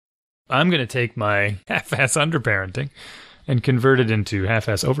I'm going to take my half-ass underparenting and convert it into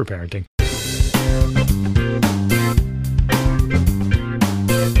half-ass overparenting.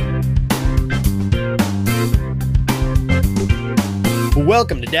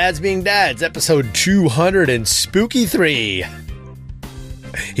 Welcome to Dads Being Dads, episode 200 and spooky 3.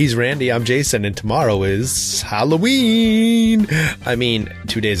 He's Randy, I'm Jason, and tomorrow is Halloween. I mean,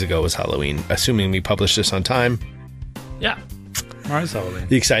 2 days ago was Halloween, assuming we published this on time. Yeah, tomorrow's Halloween.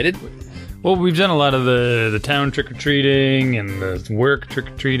 You excited? Well, we've done a lot of the town trick-or-treating and the work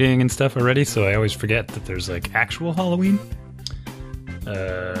trick-or-treating and stuff already, so I always forget that there's, like, actual Halloween.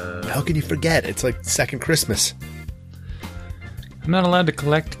 How can you forget? It's like second Christmas. I'm not allowed to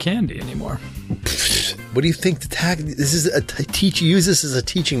collect candy anymore. What do you think this is use this as a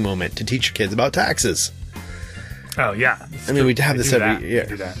teaching moment to teach your kids about taxes. Oh, yeah. I mean, we have this every year.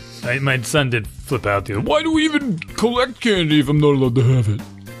 Do that. My son did flip out the why do we even collect candy if I'm not allowed to have it?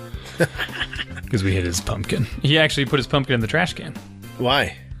 Because we hid his pumpkin. He actually put his pumpkin in the trash can.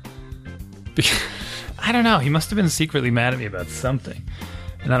 Why? Because, I don't know. He must have been secretly mad at me about something.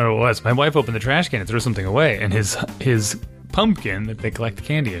 And I don't know what it was. My wife opened the trash can and threw something away. And his pumpkin that they collect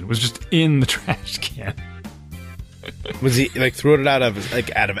candy in was just in the trash can. Was he like throwing it out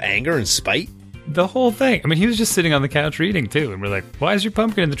of anger and spite? The whole thing. I mean, he was just sitting on the couch reading too, and we're like, "Why is your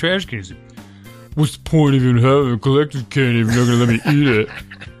pumpkin in the trash can?" He's like, "What's the point of even having collected candy if you're not gonna let me eat it?"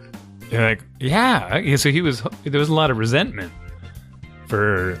 And like, yeah. So there was a lot of resentment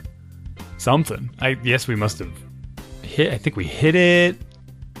for something. Yes, we must have I think we hid it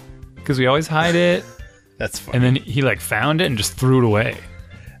because we always hide it. That's funny. And then he found it and just threw it away.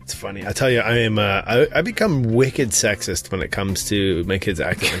 It's funny. I tell you, I become wicked sexist when it comes to my kids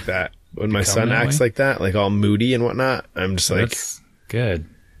acting like that. When my son acts like that, like all moody and whatnot, I'm just like, that's good.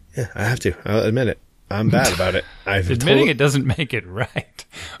 Yeah, I have to. I'll admit it. I'm bad about it. Admitting it doesn't make it right.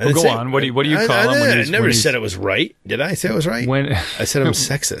 Well, go on. What do you call him? I never said it was right. Did I say it was right? I said I'm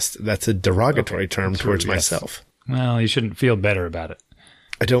sexist. That's a derogatory term towards myself. Well, you shouldn't feel better about it.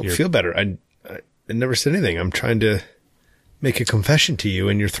 I don't feel better. I never said anything. I'm trying to make a confession to you,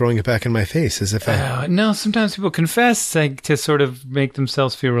 and you're throwing it back in my face as if no, sometimes people confess to sort of make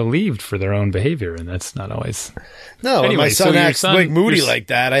themselves feel relieved for their own behavior, and that's not always... No, anyway, when my son acts moody like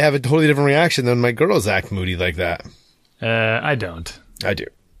that, I have a totally different reaction than my girls act moody like that. I don't. I do.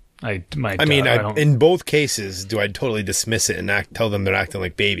 I in both cases, do I totally dismiss it and tell them they're acting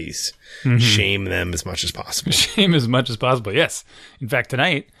like babies. Mm-hmm. Shame them as much as possible. Shame as much as possible, yes. In fact,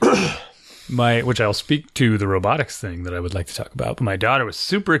 tonight... which I'll speak to the robotics thing that I would like to talk about. But my daughter was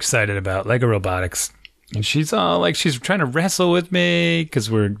super excited about Lego robotics. And she's all she's trying to wrestle with me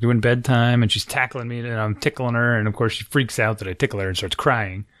because we're doing bedtime and she's tackling me and I'm tickling her. And of course she freaks out that I tickle her and starts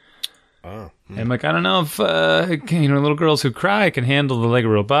crying. Oh. And I'm like, I don't know if, little girls who cry can handle the Lego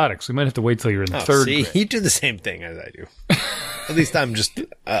robotics. We might have to wait till you're in the third grade. You do the same thing as I do. At least I'm just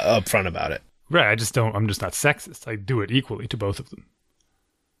upfront about it. Right. I'm just not sexist. I do it equally to both of them.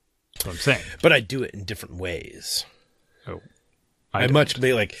 That's what I'm saying. But I do it in different ways. Oh.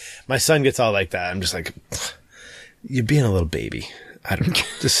 My son gets all like that. I'm just like, you're being a little baby. I don't know.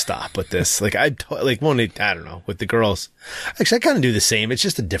 Just stop with this. I don't know, with the girls. Actually, I kind of do the same. It's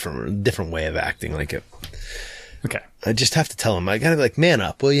just a different way of acting like it. Okay. I just have to tell him, I gotta be like, man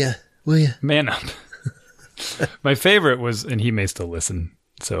up, will you? Will you? Man up. My favorite was, and he may still listen,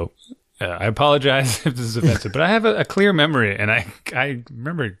 so... I apologize if this is offensive, but I have a clear memory, and I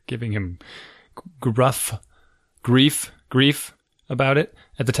remember giving him grief about it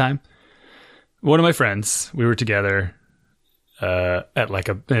at the time. One of my friends, we were together at an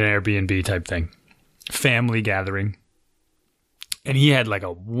Airbnb type thing, family gathering, and he had a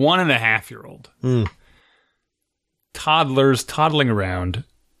 1.5-year-old. Toddlers toddling around,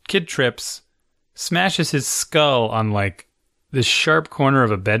 kid trips, smashes his skull on this sharp corner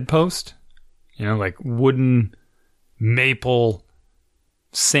of a bedpost, wooden maple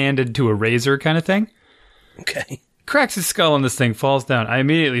sanded to a razor kind of thing. Okay. Cracks his skull on this thing, falls down. I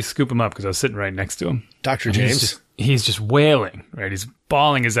immediately scoop him up because I was sitting right next to him. Dr. James. He's just wailing, right? He's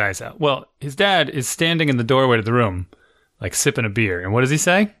bawling his eyes out. Well, his dad is standing in the doorway to the room, sipping a beer. And what does he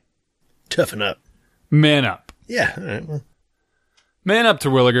say? Toughen up. Man up. Yeah. All right. Well. Man up,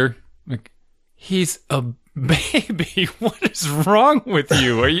 Terwilliger. He's a baby, what is wrong with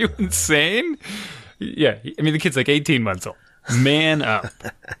you? Are you insane? Yeah, I mean, the kid's 18 months old. Man up.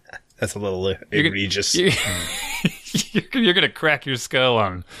 That's a little egregious. You're going to crack your skull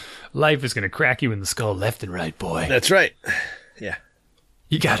on... Life is going to crack you in the skull left and right, boy. That's right. Yeah.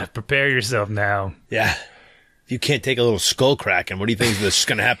 You got to prepare yourself now. Yeah. If you can't take a little skull cracking, what do you think is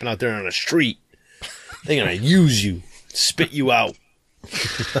going to happen out there on the street? They're going to use you, spit you out.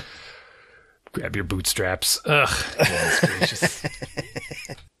 Grab your bootstraps. Ugh. Goodness gracious.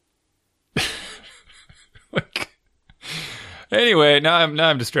 Anyway, now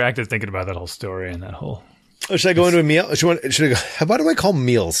I'm distracted thinking about that whole story and that whole. Oh, should I go into a meal? Should I go? Why do I call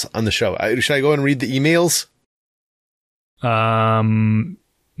meals on the show? Should I go and read the emails?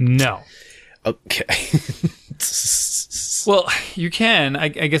 No. Okay. Well, you can. I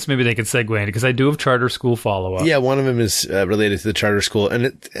guess maybe they could segue in because I do have charter school follow-up. Yeah, one of them is related to the charter school.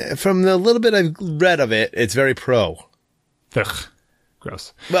 And from the little bit I've read of it, it's very pro. Ugh.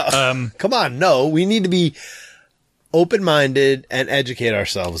 Gross. Well, come on. No, we need to be open-minded and educate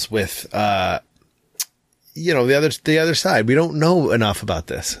ourselves with, the other side. We don't know enough about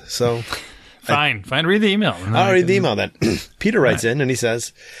this. So Fine. Read the email. I'll read the email then. Peter writes in and he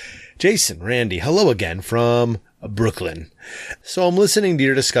says, Jason, Randy, hello again from Brooklyn. So I'm listening to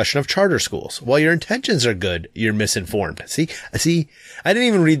your discussion of charter schools. While your intentions are good, you're misinformed. See, I didn't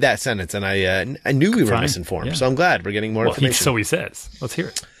even read that sentence and I knew we were misinformed. Yeah. So I'm glad we're getting more information. So he says, let's hear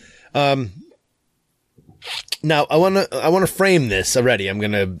it. Now I want to frame this already. I'm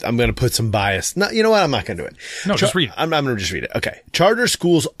going to put some bias. No, you know what? I'm not going to do it. No, just read it. I'm going to just read it. Okay. Charter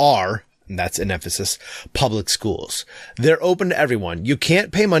schools are, and that's an emphasis, public schools. They're open to everyone. You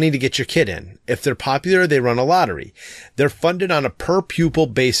can't pay money to get your kid in. If they're popular, they run a lottery. They're funded on a per pupil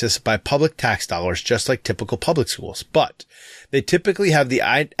basis by public tax dollars, just like typical public schools. But they typically have the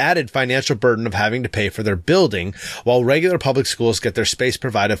added financial burden of having to pay for their building, while regular public schools get their space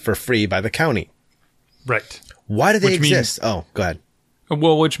provided for free by the county. Right. Why do they exist? Go ahead.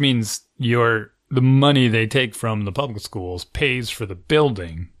 Well, which means the money they take from the public schools pays for the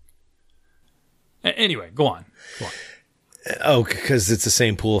building. Anyway, go on. Oh, because it's the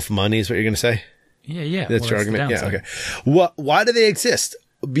same pool of money is what you're going to say? Yeah. That's your argument? Yeah, okay. Why do they exist?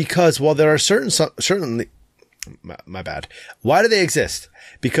 Because while there are certainly, my bad. Why do they exist?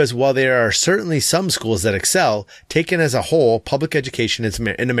 Because while there are certainly some schools that excel, taken as a whole, public education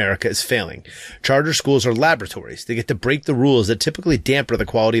in America is failing. Charter schools are laboratories. They get to break the rules that typically dampen the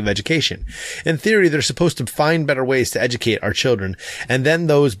quality of education. In theory, they're supposed to find better ways to educate our children, and then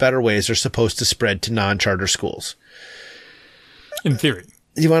those better ways are supposed to spread to non-charter schools. In theory.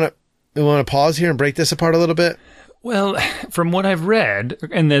 You want to pause here and break this apart a little bit? Well, from what I've read,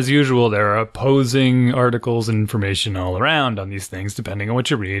 and as usual, there are opposing articles and information all around on these things, depending on what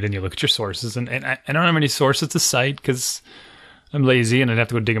you read, and you look at your sources. And I don't have any sources to cite because I'm lazy and I'd have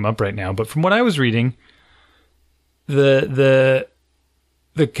to go dig them up right now. But from what I was reading, the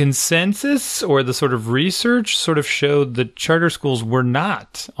consensus or the sort of research sort of showed that charter schools were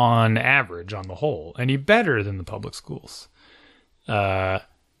not, on average, on the whole, any better than the public schools. And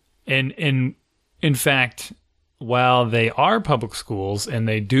in fact, while they are public schools and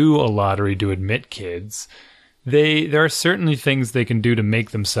they do a lottery to admit kids, there are certainly things they can do to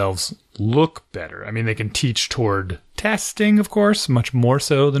make themselves look better. I mean, they can teach toward testing, of course, much more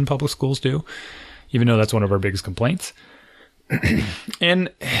so than public schools do, even though that's one of our biggest complaints.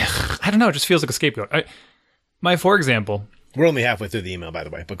 And I don't know, it just feels like a scapegoat. For example... We're only halfway through the email, by the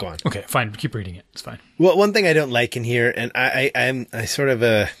way, but go on. Okay, fine. Keep reading it. It's fine. Well, one thing I don't like in here, and I sort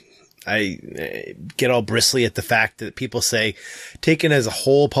of... I get all bristly at the fact that people say, taken as a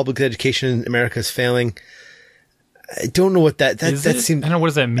whole, public education in America is failing. I don't know what that seems. I don't know, what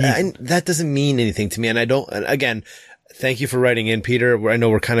does that mean? That doesn't mean anything to me. And again, thank you for writing in, Peter. I know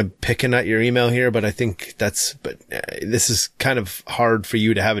we're kind of picking at your email here, but I think this is kind of hard for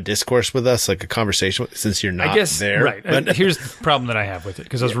you to have a discourse with us, like a conversation since you're not there. Right. But here's the problem that I have with it.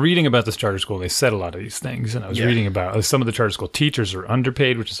 Because I was reading about this charter school. They said a lot of these things. And I was reading about some of the charter school teachers are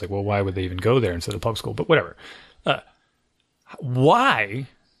underpaid, which is like, well, why would they even go there instead of public school? But whatever. Why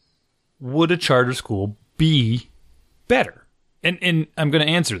would a charter school be better? And I'm going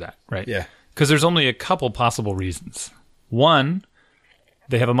to answer that, right? Yeah. Because there's only a couple possible reasons. One,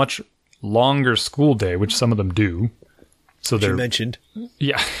 they have a much longer school day, which some of them do. So you mentioned.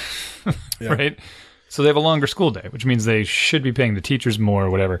 Yeah. Right? So they have a longer school day, which means they should be paying the teachers more or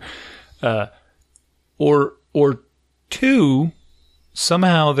whatever. Or two,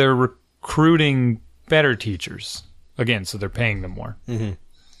 somehow they're recruiting better teachers. Again, so they're paying them more. Mm-hmm.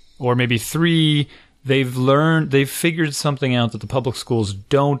 Or maybe three, they've figured something out that the public schools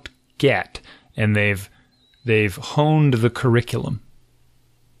don't get, and they've honed the curriculum,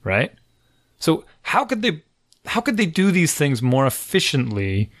 right? So how could they do these things more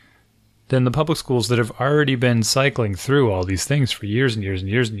efficiently than the public schools that have already been cycling through all these things for years and years and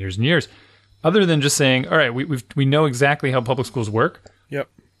years and years and years, other than just saying, all right, we know exactly how public schools work. Yep.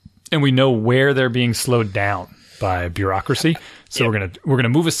 And we know where they're being slowed down. by bureaucracy. So we're gonna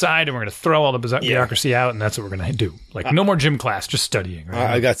move aside and we're gonna throw all the bureaucracy out, and that's what we're gonna do. Like no more gym class, just studying. Right?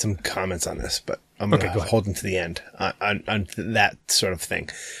 I got some comments on this, but I'm gonna hold them to the end on that sort of thing.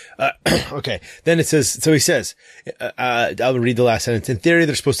 Okay. Then it says. So he says, I'll read the last sentence. In theory,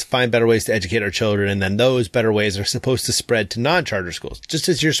 they're supposed to find better ways to educate our children, and then those better ways are supposed to spread to non-charter schools, just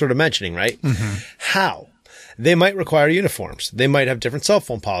as you're sort of mentioning, right? Mm-hmm. How? They might require uniforms. They might have different cell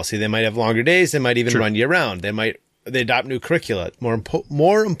phone policy. They might have longer days. They might even run year round. They adopt new curricula.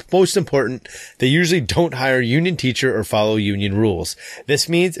 Most important, they usually don't hire a union teacher or follow union rules. This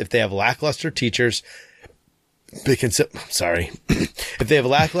means if they have lackluster teachers, if they have a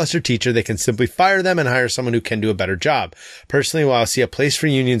lackluster teacher, they can simply fire them and hire someone who can do a better job. Personally, while I see a place for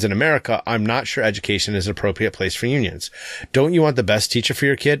unions in America, I'm not sure education is an appropriate place for unions. Don't you want the best teacher for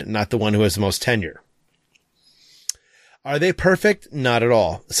your kid, not the one who has the most tenure? Are they perfect? Not at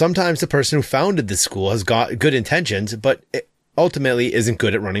all. Sometimes the person who founded the school has got good intentions, but it ultimately isn't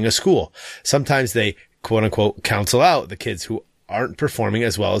good at running a school. Sometimes they, quote unquote, counsel out the kids who aren't performing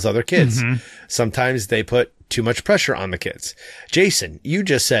as well as other kids. Mm-hmm. Sometimes they put too much pressure on the kids. Jason, you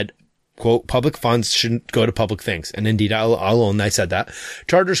just said, quote, public funds shouldn't go to public things. And indeed, I'll own I said that.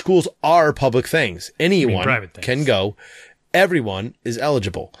 Charter schools are public things. Anyone can go. Everyone is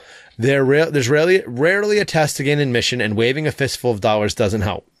eligible. There's rarely a test to gain admission, and waving a fistful of dollars doesn't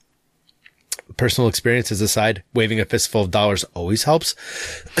help. Personal experiences aside, waving a fistful of dollars always helps.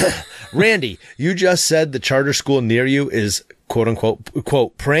 Randy, you just said the charter school near you is, quote unquote,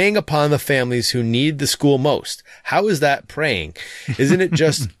 quote, preying upon the families who need the school most. How is that preying? Isn't it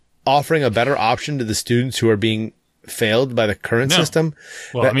just offering a better option to the students who are being failed by the current system?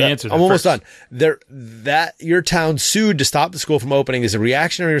 Well, let me answer that. I'm almost done. That your town sued to stop the school from opening is a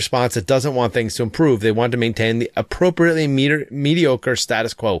reactionary response that doesn't want things to improve. They want to maintain the appropriately mediocre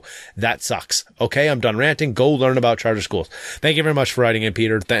status quo. That sucks. Okay, I'm done ranting. Go learn about charter schools. Thank you very much for writing in,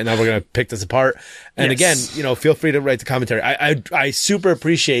 Peter. Now we're going to pick this apart. And again, feel free to write the commentary. I super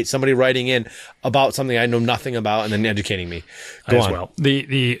appreciate somebody writing in about something I know nothing about and then educating me. Go on. Well,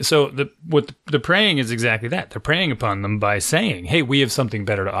 what the preying is exactly that. They're preying upon them by saying, "Hey, we have something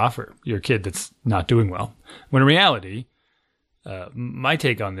better to offer your kid that's not doing well." When in reality, my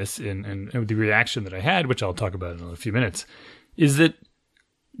take on this and the reaction that I had, which I'll talk about in a few minutes, is that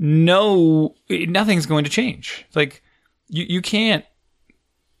nothing's going to change. Like you can't.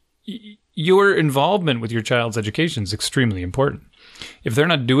 Your involvement with your child's education is extremely important. If they're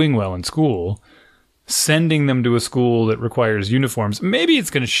not doing well in school, sending them to a school that requires uniforms, maybe it's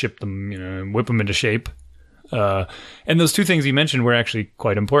going to ship them, whip them into shape. And those two things you mentioned were actually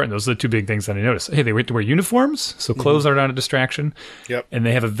quite important. Those are the two big things that I noticed. Hey, they have to wear uniforms, so clothes are not a distraction. Yep. And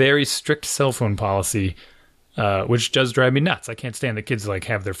they have a very strict cell phone policy, which does drive me nuts. I can't stand the kids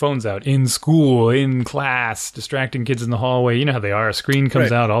have their phones out in school, in class, distracting kids in the hallway. You know how they are. A screen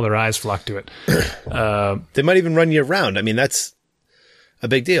comes out, all their eyes flock to it. They might even run year round. I mean, that's a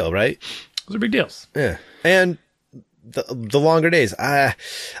big deal, right? Those are big deals. Yeah. And the longer days. I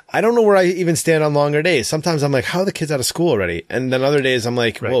don't know where I even stand on longer days. Sometimes I'm like, how are the kids out of school already? And then other days I'm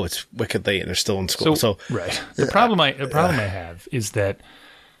like, whoa, it's wicked late and they're still in school. So right. The problem I have is that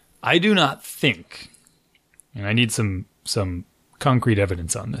I do not think, and I need some concrete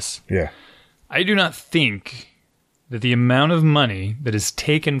evidence on this. Yeah. I do not think that the amount of money that is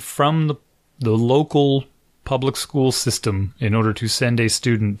taken from the local public school system in order to send a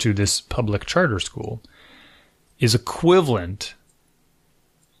student to this public charter school is equivalent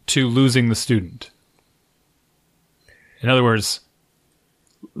to losing the student. In other words,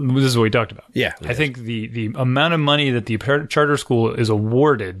 this is what we talked about. Yeah. I think the amount of money that the charter school is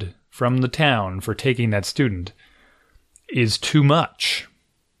awarded from the town for taking that student is too much.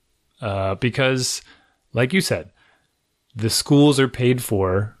 Because, like you said, the schools are paid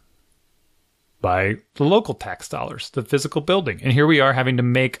for by the local tax dollars, the physical building. And here we are having to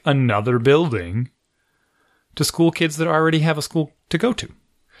make another building to school kids that already have a school to go to.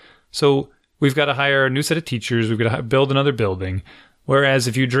 So we've got to hire a new set of teachers. We've got to build another building. Whereas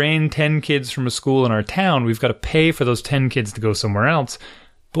if you drain 10 kids from a school in our town, we've got to pay for those 10 kids to go somewhere else.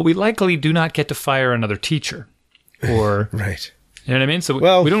 But we likely do not get to fire another teacher. Or right. You know what I mean? So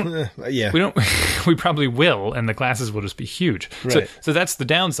we don't, we probably will, and the classes will just be huge. Right. So that's the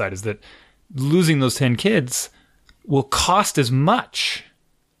downside, is that losing those 10 kids will cost as much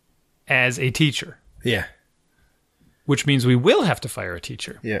as a teacher. Yeah. Which means we will have to fire a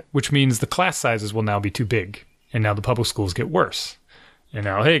teacher. Yeah. Which means the class sizes will now be too big. And now the public schools get worse. And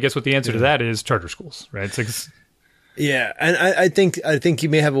now, hey, guess what the answer to that is? Charter schools, right? It's like, yeah. And I think you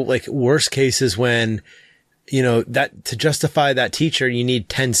may have worse cases when, that to justify that teacher, you need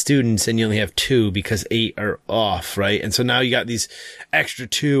 10 students and you only have 2 because 8 are off, right? And so now you got these extra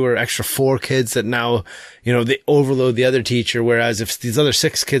 2 or extra 4 kids that now, they overload the other teacher. Whereas if these other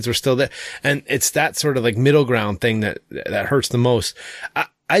 6 kids were still there, and it's that sort of like middle ground thing that hurts the most.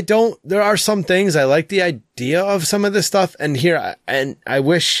 There are some things I like the idea of some of this stuff. And I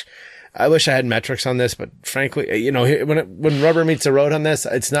wish I had metrics on this, but frankly, when rubber meets the road on this,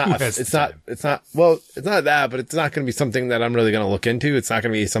 it's not that, but it's not going to be something that I'm really going to look into. It's not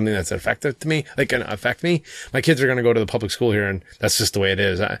going to be something that's effective to me, like going to affect me. My kids are going to go to the public school here, and that's just the way it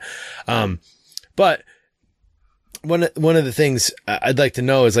is. But one of the things I'd like to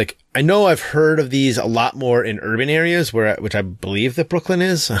know is, like, I know I've heard of these a lot more in urban areas which I believe that Brooklyn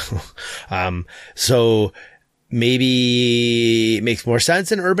is. So maybe it makes more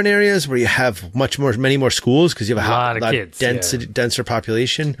sense in urban areas where you have many more schools because you have a lot of kids, denser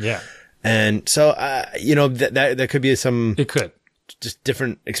population. Yeah. And so, that could be it could just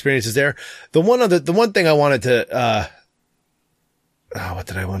different experiences there. The one thing I wanted to, what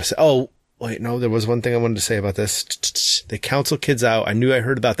did I want to say? Oh, wait, no, there was one thing I wanted to say about this. They counsel kids out. I knew I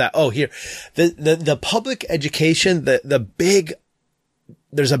heard about that. Oh, here, the public education, there's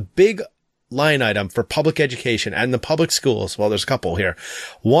a big line item for public education and the public schools. Well, there's a couple here.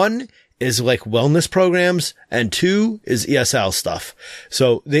 One is like wellness programs, and 2 is ESL stuff.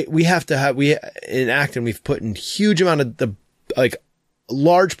 So we in Acton, we've put in huge amount of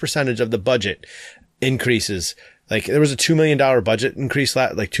large percentage of the budget increases. Like there was a $2 million budget increase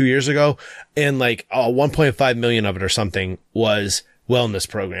 2 years ago, and 1.5 million of it or something was wellness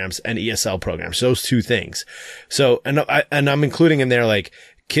programs and ESL programs. Those 2 things. So, and I'm including in there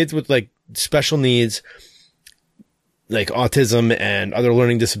kids with special needs, like autism and other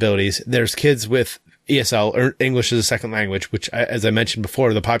learning disabilities. There's kids with ESL, or English as a second language, which, as I mentioned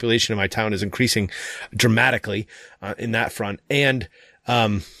before, the population in my town is increasing dramatically in that front. And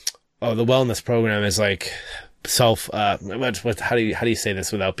the wellness program is how do you say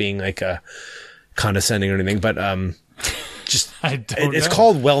this without being condescending or anything? But it's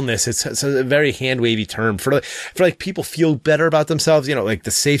called wellness. It's a very hand wavy term for people feel better about themselves,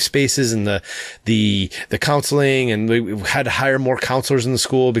 the safe spaces and the counseling. And we had to hire more counselors in the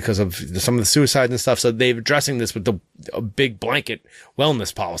school because of some of the suicides and stuff. So they're addressing this with a big blanket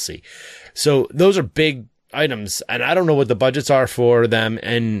wellness policy. So those are big items, and I don't know what the budgets are for them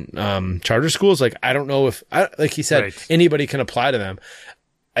in charter schools. I don't know if, like he said, right, anybody can apply to them.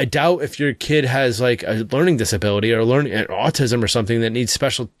 I doubt if your kid has a learning disability or autism or something that needs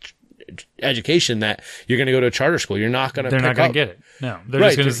special education that you're going to go to a charter school. They're not going to get it. No, they're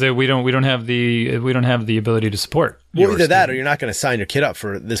just going to say we don't have the ability to support. Well, either that or you're not going to sign your kid up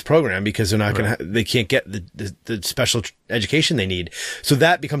for this program because they're not going to. They can't get the special education they need. So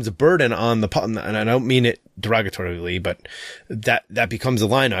that becomes a burden on and I don't mean it derogatorily, but that becomes a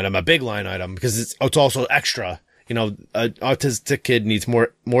line item, a big line item, because it's also extra. An autistic kid needs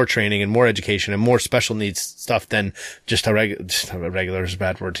more training and more education and more special needs stuff than just a regular is a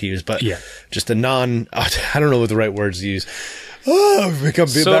bad word to use, but just I don't know what the right words to use. I've become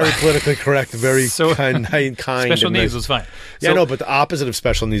very politically correct, very kind. Special needs was fine. Yeah, no, but the opposite of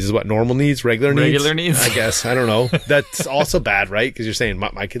special needs is what? Normal needs? Regular needs? I guess. I don't know. That's also bad, right? Because you're saying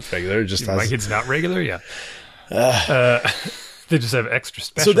my kid's regular. My kid's not regular? Yeah. They just have extra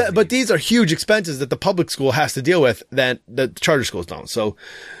special needs. But these are huge expenses that the public school has to deal with that the charter schools don't. So,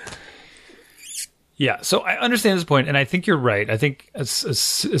 yeah. So I understand this point, and I think you're right. I think a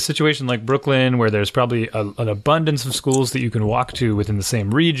situation like Brooklyn, where there's probably an abundance of schools that you can walk to within the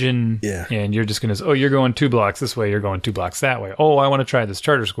same region, and you're just going to, you're going 2 blocks this way, you're going 2 blocks that way. Oh, I want to try this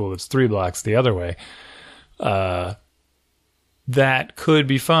charter school that's 3 blocks the other way. That could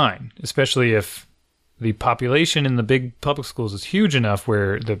be fine, especially if the population in the big public schools is huge enough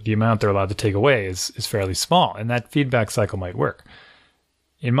where the amount they're allowed to take away is fairly small, and that feedback cycle might work.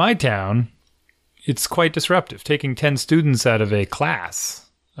 In my town, it's quite disruptive. Taking 10 students out of a class,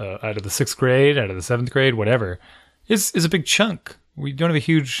 out of the 6th grade, out of the 7th grade, whatever, is a big chunk. We don't have a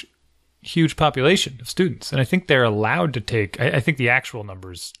huge population of students, and I think they're allowed to take, I think the actual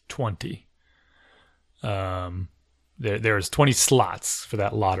number is 20. There's 20 slots for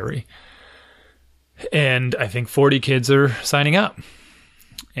that lottery. And I think 40 kids are signing up.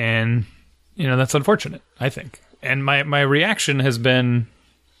 And, that's unfortunate, I think. And my reaction has been...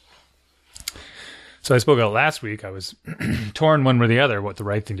 So I spoke out last week. I was torn one way or the other what the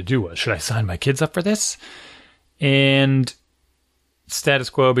right thing to do was. Should I sign my kids up for this? And status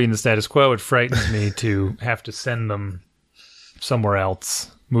quo being the status quo, it frightens me to have to send them somewhere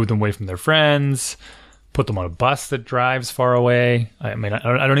else, move them away from their friends, put them on a bus that drives far away. I mean,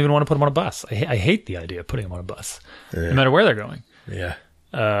 I don't even want to put them on a bus. I hate the idea of putting them on a bus, no matter where they're going. Yeah.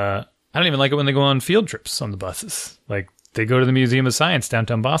 I don't even like it when they go on field trips on the buses. Like, they go to the Museum of Science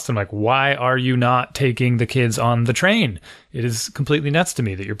downtown Boston. I'm like, why are you not taking the kids on the train? It is completely nuts to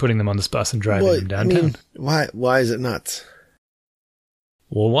me that you're putting them on this bus and driving them downtown. I mean, why is it nuts?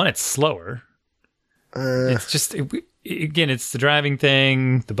 Well, one, it's slower. It's just, again, it's the driving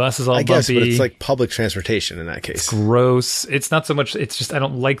thing. The bus is all bumpy. I guess, but it's like public transportation in that case. It's gross. It's not so much, it's just I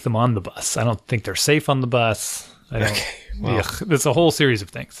don't like them on the bus. I don't think they're safe on the bus. Okay. Well. There's a whole series of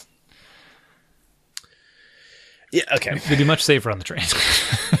things. Yeah, okay. They'd be much safer on the train.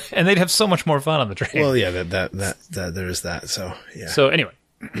 And they'd have so much more fun on the train. Well, yeah, that there is that. So, yeah. So, anyway,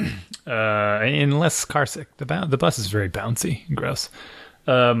 and less car sick. The bus is very bouncy and gross.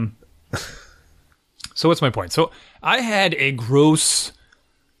 So, what's my point? So, I had a gross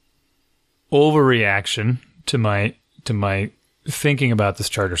overreaction to my thinking about this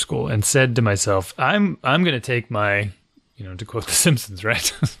charter school and said to myself, I'm going to take my, to quote The Simpsons,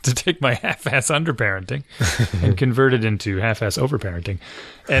 right? to take my half-ass underparenting and convert it into half-ass overparenting.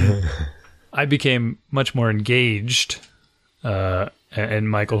 And I became much more engaged, and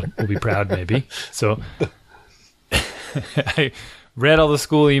Michael will be proud maybe. So I read all the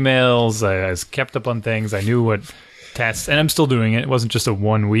school emails. I was kept up on things. I knew what tests, and I'm still doing it. It wasn't just a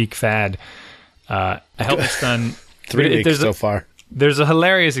 1 week fad. I helped my son. 3 weeks so far. There's a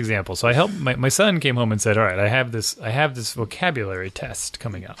hilarious example. So I helped my son came home and said, "All right, I have this vocabulary test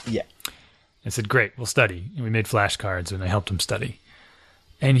coming up." Yeah. I said, "Great, we'll study." And we made flashcards and I helped him study.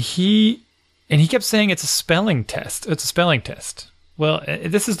 And he kept saying it's a spelling test. It's a spelling test. Well,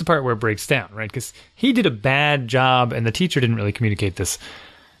 this is the part where it breaks down, right? Because he did a bad job, and the teacher didn't really communicate this.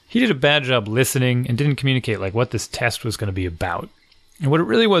 He did a bad job listening and didn't communicate like what this test was going to be about. And what it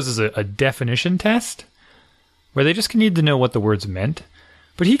really was is a definition test, where they just needed to know what the words meant.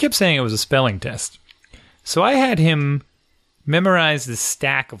 But he kept saying it was a spelling test. So I had him memorize this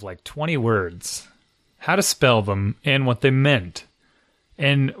stack of like 20 words, how to spell them, and what they meant.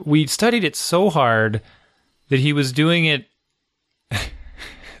 And we studied it so hard that he was doing it,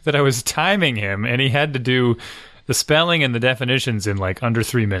 that I was timing him, and he had to do the spelling and the definitions in like under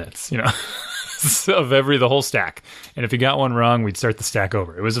 3 minutes, of the whole stack. And if he got one wrong, we'd start the stack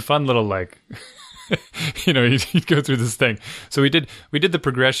over. It was a fun little like... he'd go through this thing. So we did the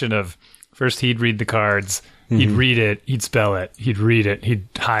progression of first he'd read the cards, he'd read it, he'd spell it, he'd read it, he'd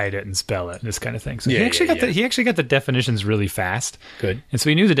hide it and spell it, this kind of thing. So he actually got the definitions really fast. Good. And so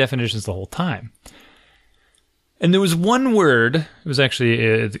he knew the definitions the whole time. And there was one word,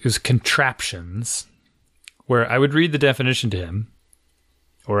 it was contraptions, where I would read the definition to him,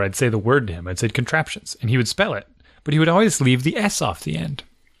 or I'd say the word to him. I'd say contraptions, and he would spell it, but he would always leave the S off the end.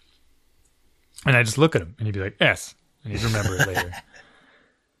 And I just look at him, and he'd be like, S. And he'd remember it later.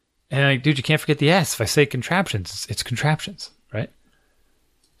 And I'm like, dude, you can't forget the S. If I say contraptions, it's contraptions, right?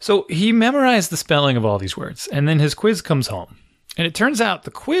 So he memorized the spelling of all these words, and then his quiz comes home. And it turns out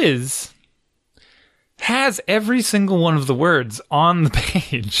the quiz has every single one of the words on the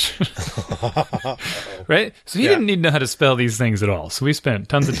page. Right? So he didn't need to know how to spell these things at all. So we spent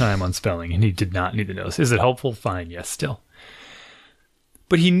tons of time on spelling, and he did not need to know this. Is it helpful? Fine. Yes, still.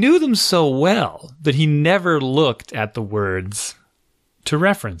 But he knew them so well that he never looked at the words to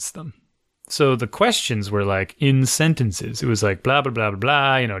reference them. So the questions were like in sentences. It was like blah, blah, blah,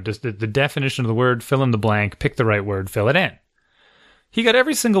 blah, blah, just the definition of the word, fill in the blank, pick the right word, fill it in. He got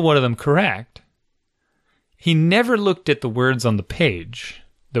every single one of them correct. He never looked at the words on the page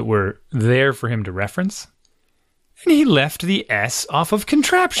that were there for him to reference. And he left the S off of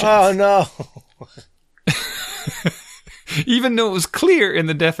contraptions. Oh, no. Even though it was clear in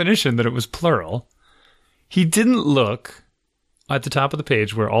the definition that it was plural, he didn't look at the top of the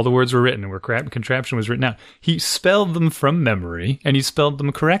page where all the words were written and where contraption was written out. He spelled them from memory, and he spelled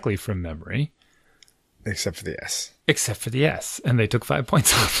them correctly from memory. Except for the S. Except for the S, and they took 5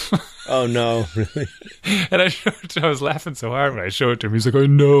 points off. Oh, no, really? And I was laughing so hard when I showed it to him. He's like, I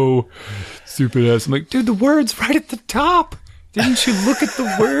know, stupid ass. I'm like, dude, the word's right at the top. Didn't you look at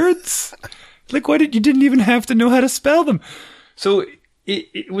the words? Like, you didn't even have to know how to spell them. So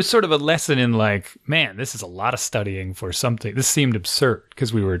it was sort of a lesson in like, man, this is a lot of studying for something. This seemed absurd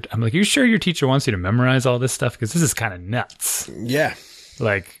because I'm like, you sure your teacher wants you to memorize all this stuff? Because this is kind of nuts. Yeah.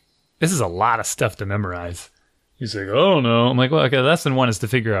 Like, this is a lot of stuff to memorize. He's like, oh no. I'm like, well, okay, lesson 1 is to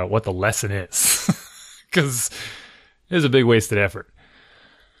figure out what the lesson is. Because it's a big wasted effort.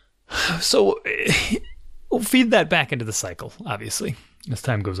 So we'll feed that back into the cycle, obviously. as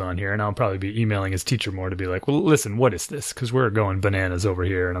time goes on here, and I'll probably be emailing his teacher more to be like, well, listen, what is this? Because we're going bananas over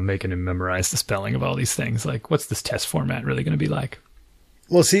here, and I'm making him memorize the spelling of all these things. Like, what's this test format really going to be like?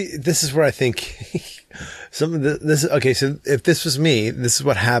 Well, see, this is where I think okay, so if this was me, this is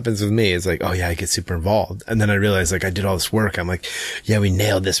what happens with me. It's like, oh yeah, I get super involved. And then I realize like I did all this work. I'm like, yeah, we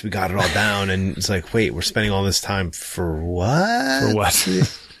nailed this. We got it all down. And it's like, wait, we're spending all this time for what? For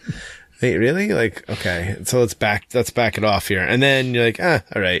what? Wait, really? Like, okay, so let's back it off here. And then you're like, all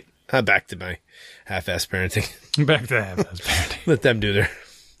right, back to my half-ass parenting. Back to half-ass parenting. Let them do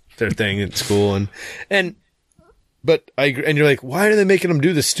their thing at school. But and you're like, why are they making them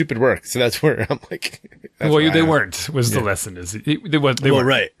do this stupid work? So that's where I'm like, they weren't, was the lesson. They weren't.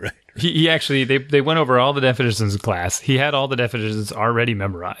 Right. He actually, they went over all the definitions in class. He had all the definitions already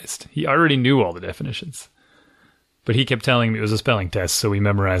memorized. He already knew all the definitions. But he kept telling me it was a spelling test, so we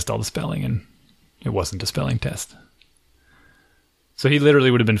memorized all the spelling, and it wasn't a spelling test. So he literally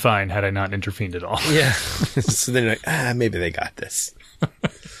would have been fine had I not intervened at all. Yeah. So then you're like, maybe they got this.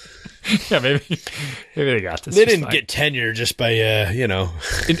 Yeah, maybe they got this. They didn't get tenure just by,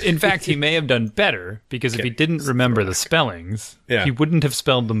 In fact, he may have done better, because if he didn't remember the spellings, he wouldn't have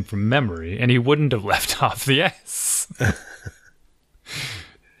spelled them from memory, and he wouldn't have left off the S.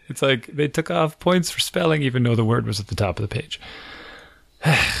 It's like they took off points for spelling, even though the word was at the top of the page.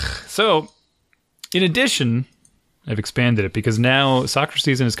 So, in addition, I've expanded it because now soccer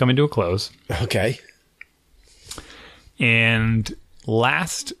season is coming to a close. Okay. And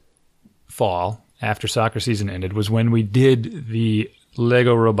last fall, after soccer season ended, was when we did the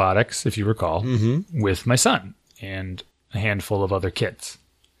Lego robotics, if you recall, with my son and a handful of other kids.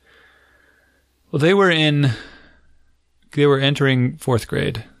 Well, they were entering 4th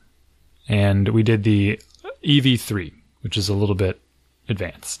grade. And we did the EV3, which is a little bit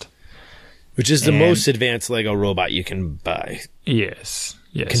advanced. Which is the most advanced Lego robot you can buy. Yes.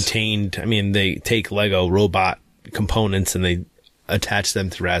 Contained, they take Lego robot components and they attach them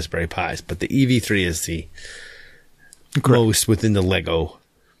to Raspberry Pis. But the EV3 is the most within the Lego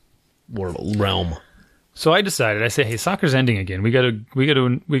realm. So I decided, I say, hey, soccer's ending again. We gotta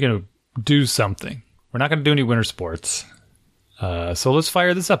do something. We're not gonna do any winter sports. So let's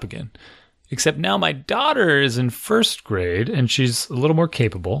fire this up again. Except now my daughter is in 1st grade and she's a little more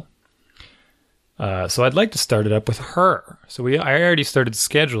capable. So I'd like to start it up with her. So I already started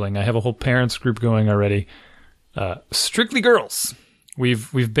scheduling. I have a whole parents group going already. Strictly girls.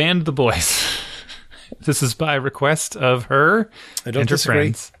 We've banned the boys. This is by request of her and her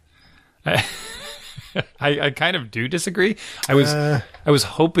friends. I kind of do disagree. I was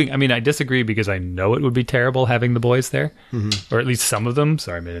hoping. I disagree because I know it would be terrible having the boys there, or at least some of them.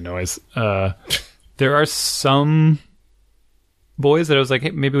 Sorry, I made a noise. There are some boys that I was like,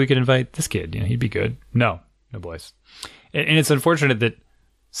 hey, maybe we could invite this kid. He'd be good. No boys, and it's unfortunate that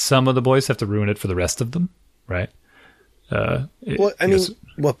some of the boys have to ruin it for the rest of them, right?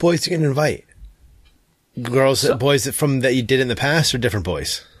 What boys are you gonna invite? Girls, boys that you did in the past, or different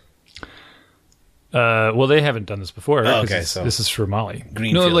boys? Well, they haven't done this before. Oh, okay, so this is for Molly.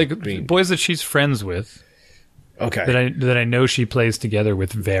 Greenfield, boys that she's friends with. Okay. That I know she plays together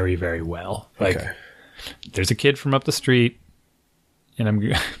with very, very well. There's a kid from up the street, and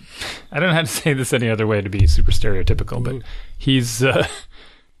I don't know how to say this any other way to be super stereotypical, but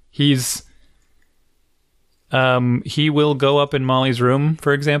he will go up in Molly's room,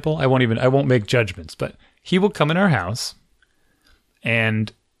 for example. I won't make judgments, but he will come in our house,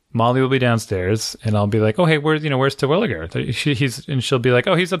 and Molly will be downstairs, and I'll be like, "Oh, hey, where's Terwilliger?" And she'll be like,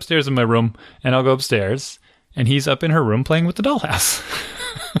 "Oh, he's upstairs in my room," and I'll go upstairs, and he's up in her room playing with the dollhouse.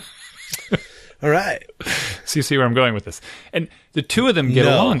 All right. So you see where I'm going with this, and the two of them get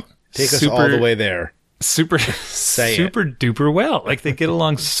along. Take us all the way there. Super duper well. Like they get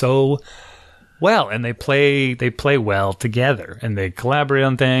along so well, and they play well together, and they collaborate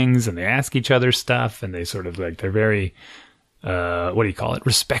on things, and they ask each other stuff, and they sort of they're very. What do you call it?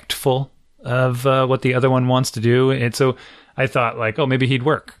 Respectful of what the other one wants to do. And so I thought maybe he'd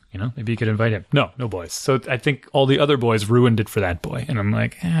work, maybe you could invite him. No boys. So I think all the other boys ruined it for that boy. And I'm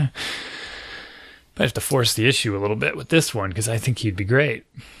like, I have to force the issue a little bit with this one because I think he'd be great.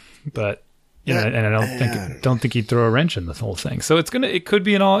 But, and I don't think he'd throw a wrench in the whole thing. So it's going to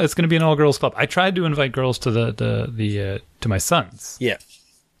be an all girls club. I tried to invite girls to to my sons. Yeah.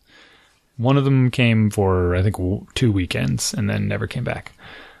 One of them came for, I think, 2 weekends and then never came back.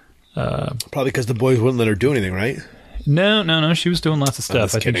 Probably because the boys wouldn't let her do anything, right? No. She was doing lots of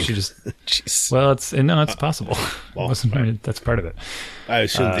stuff. I think she just... Jeez. Well, it's possible. Well, that's part of it. I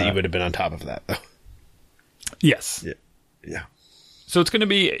assumed that you would have been on top of that, though. Yes. Yeah. So it's going to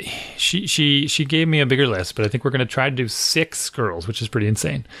be, she gave me a bigger list, but I think we're going to try to do 6 girls, which is pretty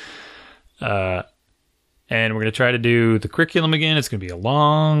insane. And we're going to try to do the curriculum again. It's going to be a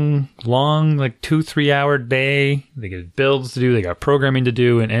long, like 2-3 hour day. They get builds to do. They got programming to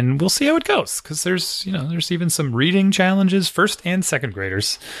do. And we'll see how it goes. Because there's even some reading challenges, first and second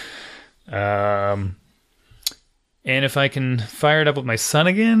graders. And if I can fire it up with my son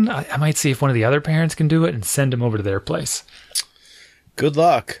again, I might see if one of the other parents can do it and send him over to their place. Good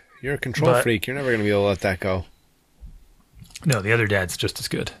luck. You're a control freak. You're never going to be able to let that go. No, the other dad's just as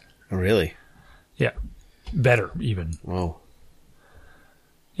good. Oh, really? Yeah. Better, even. Whoa.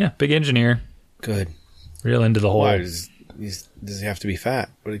 Yeah, big engineer. Good. Real into the whole... Why? Does he have to be fat?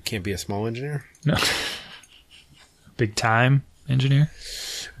 But it can't be a small engineer? No. Big time engineer?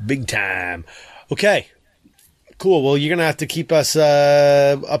 Big time. Okay. Cool. Well, you're going to have to keep us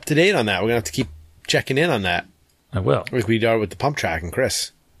up to date on that. We're going to have to keep checking in on that. I will. Like we are with the pump track and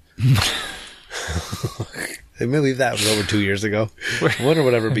Chris. I believe that was over 2 years ago. I wonder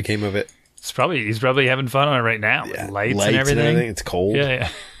whatever became of it. He's probably having fun on it right now. Yeah, With lights and everything. It's cold. Yeah.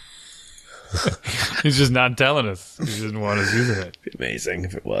 He's just not telling us. He doesn't want us using it. It'd be amazing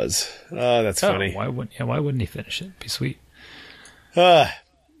if it was. Oh, that's funny. Why wouldn't he finish it? It'd be sweet.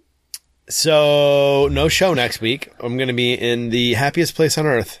 So no show next week. I'm going to be in the happiest place on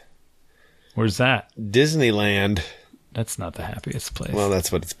earth. Where's that? Disneyland. That's not the happiest place. Well,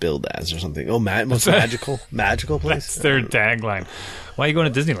 that's what it's billed as or something. Oh, most magical place. That's their tagline. Why are you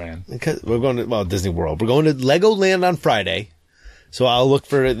going to Disneyland? Because we're going to, Disney World. We're going to Legoland on Friday. So I'll look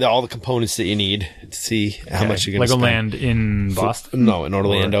for all the components that you need to see how much you're going to spend. Legoland in Boston? No, in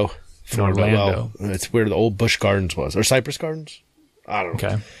Orlando. In Orlando. Well, it's where the old Busch Gardens was. Or Cypress Gardens? I don't know.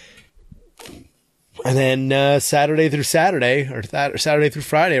 Okay. And then Saturday through Friday,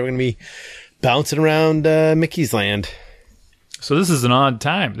 we're going to be bouncing around Mickey's Land. So this is an odd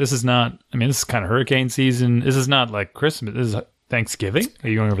time. This is not, this is kind of hurricane season. This is not like Christmas. This is Thanksgiving? Are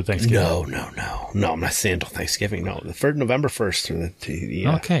you going over Thanksgiving? No, I'm not saying until Thanksgiving. No, November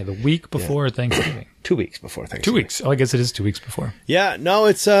 1st. Okay, the week before Thanksgiving. 2 weeks before Thanksgiving. 2 weeks. Oh, I guess it is 2 weeks before. Yeah, no,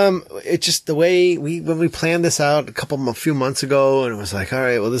 it's just the way when we planned this out a few months ago, and it was like, all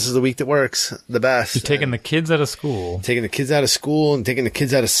right, well, this is the week that works the best. You're taking the kids out of school. Taking the kids out of school and taking the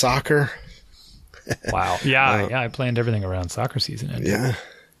kids out of soccer. Wow. Yeah, I planned everything around soccer season. Yeah.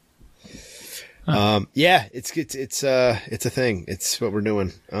 Huh. It's a thing. It's what we're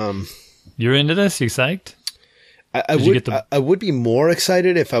doing. You're into this? You psyched? I would be more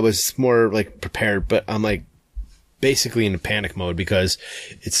excited if I was more like prepared, but I'm like basically in panic mode because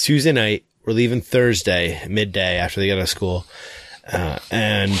it's Tuesday night. We're leaving Thursday midday after they get out of school.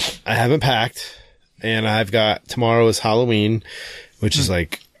 And I haven't packed, and I've got tomorrow is Halloween, which is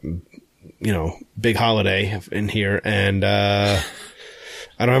like, big holiday in here. And, I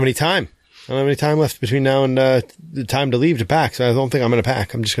don't have any time. I don't have any time left between now and the time to leave to pack, so I don't think I'm going to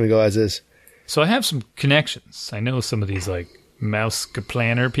pack. I'm just going to go as is. So I have some connections. I know some of these like mouse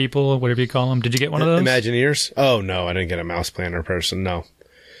planner people, whatever you call them. Did you get one of those? Imagineers? Oh, no, I didn't get a mouse planner person, no.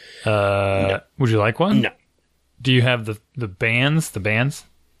 No. Would you like one? No. Do you have the bands?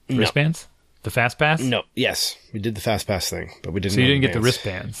 Wristbands? The Fast Pass? No. Yes, we did the Fast Pass thing, but we didn't. So you didn't get the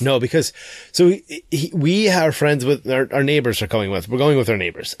wristbands? No, because we are friends with our neighbors are going with. We're going with our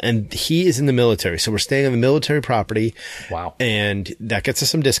neighbors, and he is in the military, so we're staying on the military property. Wow! And that gets us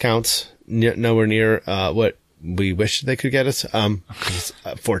some discounts. Nowhere near what we wish they could get us. It's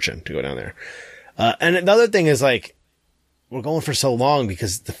a fortune to go down there. And the other thing is like we're going for so long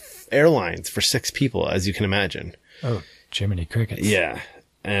because the airlines for 6 people, as you can imagine. Oh, Jiminy Crickets! Yeah.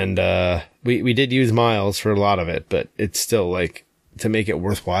 And we did use miles for a lot of it, but it's still like to make it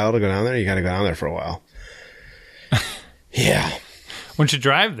worthwhile to go down there, you got to go down there for a while. Yeah. Why don't you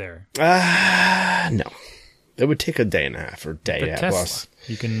drive there? No. It would take a day and a half or day and a half plus.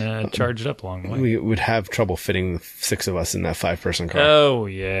 You can charge it up along the way. We would have trouble fitting the 6 of us in that 5-person car. Oh,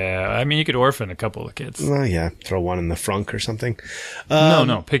 yeah. You could orphan a couple of kids. Well, yeah. Throw one in the frunk or something.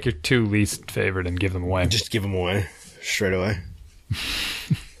 No. Pick your 2 least favorite and give them away. Just give them away. Straight away.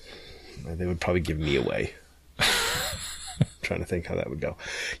 They would probably give me away. Trying to think how that would go.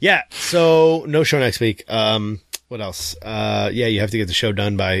 Yeah, so no show next week. What else? You have to get the show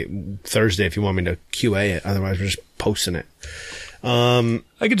done by Thursday if you want me to QA it. Otherwise, we're just posting it. I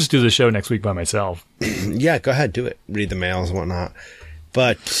could just do the show next week by myself. Yeah, go ahead, do it. Read the mails and whatnot.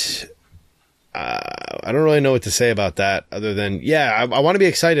 But I don't really know what to say about that other than, I want to be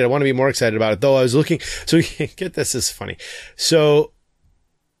excited. I want to be more excited about it. Though I was looking, so get this is funny. So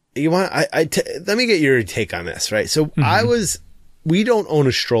let me get your take on this, right? So we don't own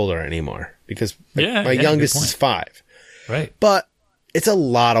a stroller anymore because my youngest is 5. Right. But it's a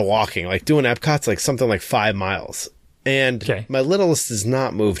lot of walking. Like doing Epcot's like something like 5 miles. And Okay. my littlest does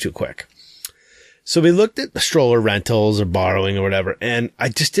not move too quick. So we looked at stroller rentals or borrowing or whatever, and I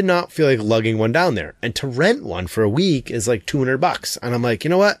just did not feel like lugging one down there. And to rent one for a week is like $200. And I'm like, you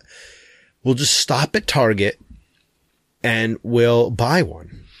know what? We'll just stop at Target and we'll buy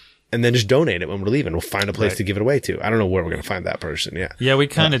one and then just donate it when we're leaving. We'll find a place to give it away to. I don't know where we're going to find that person. Yeah. Yeah, we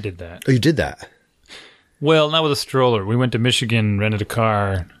kind of did that. Oh, you did that? Well, not with a stroller. We went to Michigan, rented a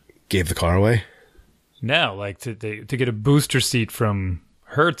car. Gave the car away? No, like to get a booster seat from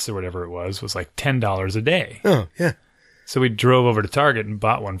Hertz or whatever it was like $10 a day. Oh, yeah. So we drove over to Target and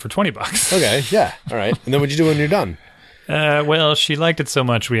bought one for $20. Okay, yeah. All right. And then what'd you do when you're done? Well, she liked it so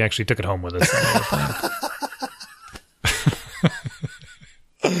much, we actually took it home with us.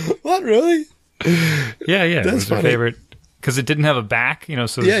 What, really? Yeah. It was her funny. favorite. Because it didn't have a back, so it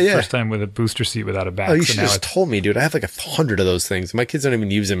was the first time with a booster seat without a back. Oh, you so should now have it's just told me, dude. I have like 100 of those things. My kids don't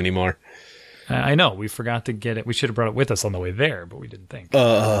even use them anymore. I know. We forgot to get it. We should have brought it with us on the way there, but we didn't think.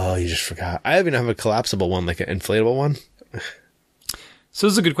 Oh, you just forgot. I even have a collapsible one, like an inflatable one. So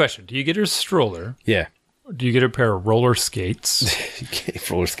this is a good question. Do you get her a stroller? Yeah. Do you get her a pair of roller skates? You can't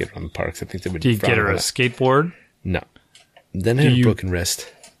roller skate around the parks. I think they would. Do you get her a skateboard? No. Then I had a broken wrist.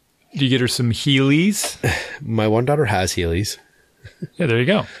 Do you get her some Heelys? My one daughter has Heelys. Yeah, there you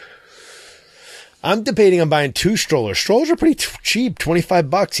go. I'm debating on buying 2 strollers. Strollers are pretty cheap,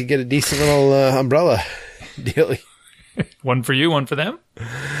 $25. You get a decent little umbrella deal. One for you, one for them?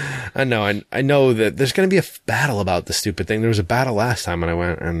 I know. I know that there's going to be a battle about the stupid thing. There was a battle last time when I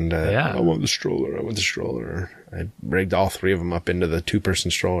went, and I want the stroller. I want the stroller. I rigged all 3 of them up into the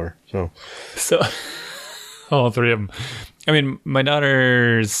 2-person stroller. So all 3 of them. I mean, my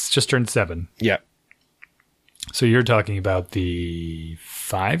daughter's just turned 7. yeah. So you're talking about the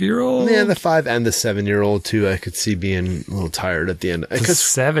 5-year-old? Yeah, the 5 and the 7-year-old too. I could see being a little tired at the end. The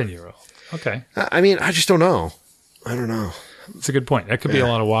 7-year-old. Okay. I mean, I just don't know. I don't know. That's a good point. That could be a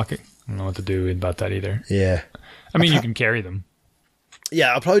lot of walking. I don't know what to do about that either. Yeah. I mean, you can carry them.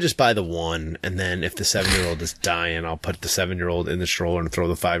 Yeah, I'll probably just buy the one, and then if the 7-year-old is dying, I'll put the 7-year-old in the stroller and throw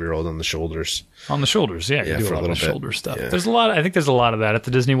the 5-year-old on the shoulders. On the shoulders, yeah. You do for a a lot little of bit. shoulder stuff. Yeah. There's a lot. I think there's a lot of that at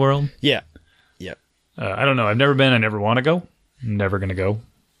the Disney World. Yeah. Yep. I don't know. I've never been. I never want to go. I'm never going to go.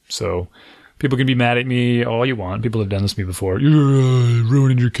 So people can be mad at me all you want. People have done this to me before. You're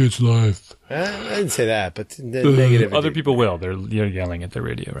ruining your kid's life. I didn't say that, but the negative. Other people will. They're yelling at the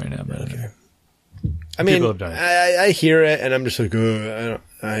radio right now. But I mean, people have done it. I hear it, and I'm just like, the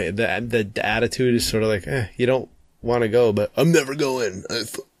attitude is sort of like, you don't want to go, but I'm never going.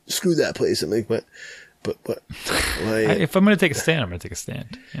 Screw that place. I'm like, but. If I'm going to take a stand, I'm going to take a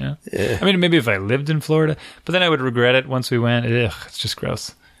stand. You know? Yeah. I mean, maybe if I lived in Florida, but then I would regret it once we went. Ugh, it's just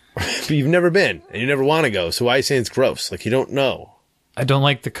gross. But you've never been, and you never want to go, so why are you saying it's gross? Like, you don't know. I don't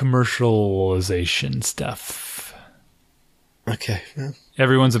like the commercialization stuff. Okay. Well.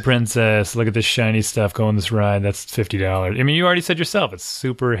 Everyone's a princess. Look at this shiny stuff. Go on this ride. That's $50. I mean, you already said yourself, it's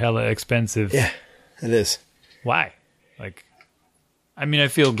super hella expensive. Yeah, it is. Why? Like, I mean, I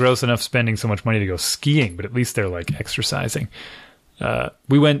feel gross enough spending so much money to go skiing, but at least they're like exercising.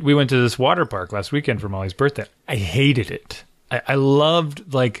 We went to this water park last weekend for Molly's birthday. I hated it. I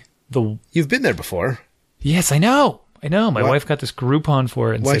loved like the. You've been there before. Yes, I know. My wife got this Groupon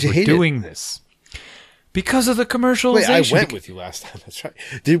for it and Why'd said you we're hate doing this because of the commercialization. Wait, I went with you last time. That's right.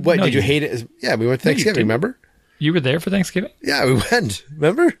 Did you hate it? Yeah, we went Thanksgiving. Remember? You were there for Thanksgiving? Yeah, we went.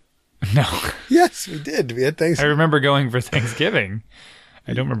 Remember? No. Yes, we did. We had I Thanksgiving. remember going for Thanksgiving.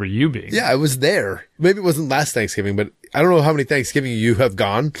 I don't remember you being. Yeah, I was there. Maybe it wasn't last Thanksgiving, but I don't know how many Thanksgiving you have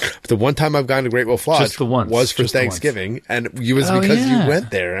gone. But the one time I've gone to Great Wolf Lodge Just the once. was for Just the Thanksgiving, and it was because you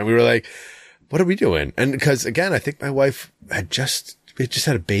went there, and we were like, "What are we doing?" And because again, I think my wife had just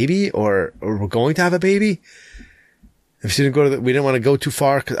had a baby, or we're going to have a baby. If she didn't go we didn't want to go too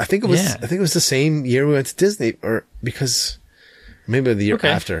far because I think it was the same year we went to Disney, or because maybe the year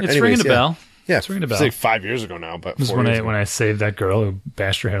after. It's ringing a bell. Yeah, it's ringing a bell. It's like 5 years ago now, but This is when I saved that girl who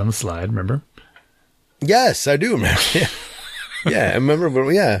bashed her head on the slide. Remember? Yes, I do remember. Yeah, yeah, I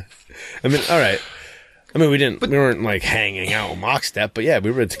remember. Yeah, I mean, all right. I mean, we weren't like hanging out on mock step, but yeah,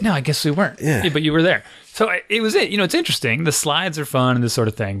 we were. No, I guess we weren't. Yeah. But you were there. So it was it. It's interesting. The slides are fun and this sort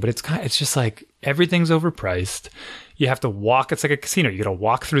of thing, but it's just like everything's overpriced. You have to walk. It's like a casino. You got to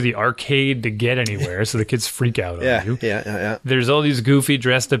walk through the arcade to get anywhere, so the kids freak out on you. Yeah. There's all these goofy,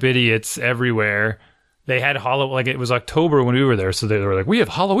 dressed up idiots everywhere. They had like it was October when we were there, so they were like, "We have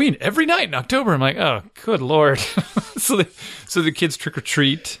Halloween every night in October." I'm like, "Oh, good lord!" so the kids trick or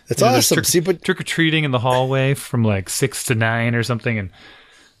treat. That's awesome. Trick or treating in the hallway from like 6 to 9 or something, and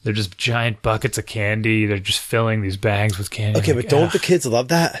They're just giant buckets of candy. They're just filling these bags with candy. Okay, but don't the kids love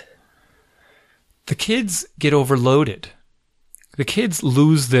that? The kids get overloaded. The kids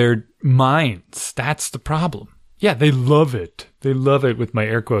lose their minds. That's the problem. Yeah, they love it. They love it with my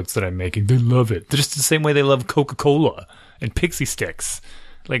air quotes that I'm making. They love it. They're just the same way they love Coca-Cola and Pixie Sticks,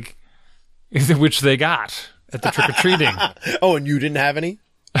 like, which they got at the trick-or-treating. Oh, and you didn't have any?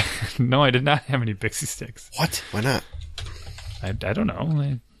 No, I did not have any Pixie Sticks. What? Why not? I don't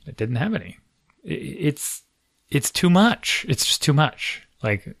know. I didn't have any. It's too much. It's just too much.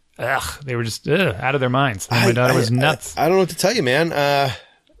 Like, they were just out of their minds. And my daughter was nuts. I don't know what to tell you, man.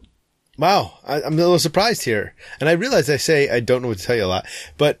 Wow, I'm a little surprised here. And I realize I say I don't know what to tell you a lot,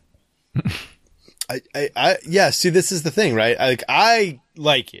 but yeah, see, this is the thing, right? I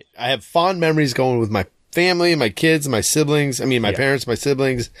like it. I have fond memories going with my family, my kids, my siblings. I mean, my parents, my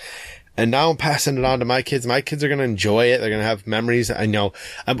siblings. And now I'm passing it on to my kids. My kids are going to enjoy it. They're going to have memories. I know.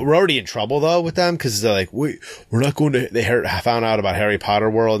 We're already in trouble, though, with them because they're like, wait, we're not going to. They found out about Harry Potter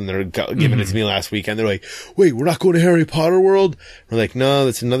World and they're giving it to me last weekend. They're like, wait, we're not going to Harry Potter World? We're like, no,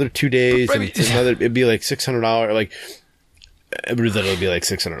 that's another 2 days. And it'd be like $600. Like, it'll be like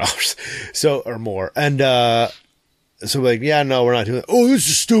 $600. So, or more. And, so we're like, yeah, no, we're not doing that. Oh, this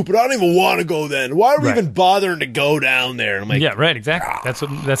is stupid. I don't even want to go then. Why are we even bothering to go down there? And I'm like, yeah, right, exactly.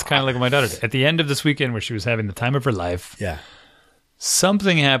 That's kind of like what my daughter did. At the end of this weekend where she was having the time of her life,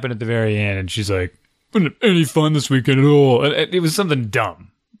 something happened at the very end, and she's like, wasn't any fun this weekend at all. And it was something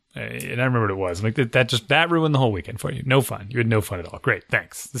dumb. And I remember what it was. I'm like, that ruined the whole weekend for you. No fun. You had no fun at all. Great,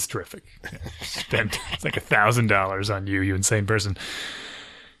 thanks. This is terrific. Spent like $1,000 on you insane person.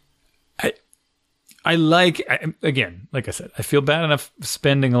 Again, like I said, I feel bad enough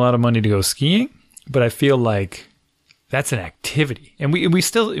spending a lot of money to go skiing, but I feel like that's an activity. And we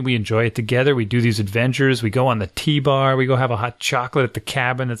enjoy it together. We do these adventures. We go on the T-bar. We go have a hot chocolate at the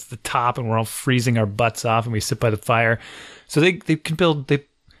cabin that's the top, and we're all freezing our butts off, and we sit by the fire. So they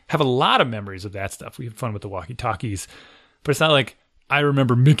have a lot of memories of that stuff. We have fun with the walkie-talkies, but it's not like, I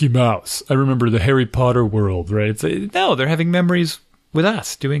remember Mickey Mouse. I remember the Harry Potter world, right? No, they're having memories with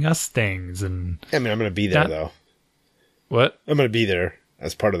us, doing us things. And I mean, I'm going to be there, though. What? I'm going to be there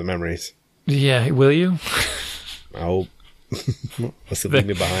as part of the memories. Yeah, will you? I hope. What's the leave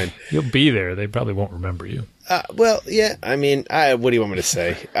me behind? You'll be there. They probably won't remember you. Well, yeah. I mean, what do you want me to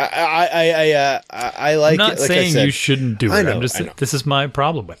say? I like. I'm not it, like saying I said, you shouldn't do it. I know, I'm just. I know. This is my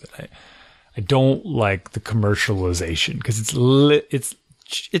problem with it. I don't like the commercialization because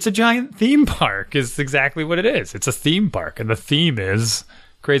it's a giant theme park. Is exactly what it is. It's a theme park, and the theme is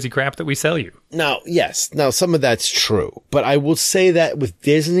crazy crap that we sell you. Now, yes. Now, some of that's true, but I will say that with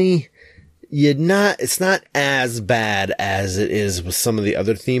Disney, it's not as bad as it is with some of the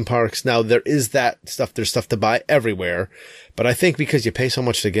other theme parks. Now, there is that stuff. There's stuff to buy everywhere, but I think because you pay so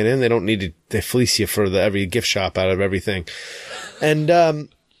much to get in, they don't need to. They fleece you for every gift shop out of everything, and I don't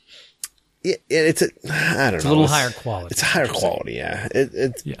know. It's a little higher quality. It's a higher quality, yeah.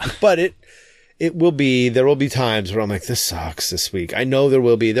 But there will be times where I'm like, this sucks this week. I know there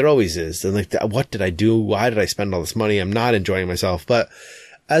will be. There always is. And like, what did I do? Why did I spend all this money? I'm not enjoying myself. But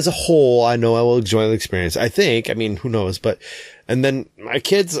as a whole, I know I will enjoy the experience. I think. I mean, who knows? And then my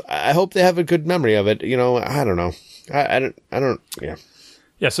kids, I hope they have a good memory of it. You know, I don't know. I don't. Yeah.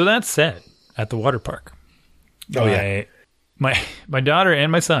 Yeah. So that said, at the water park. Oh yeah. My daughter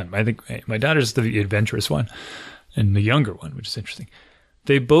and my son, I think my daughter's the adventurous one and the younger one, which is interesting.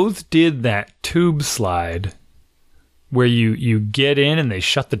 They both did that tube slide where you get in and they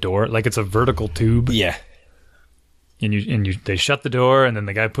shut the door like it's a vertical tube. Yeah. And they shut the door and then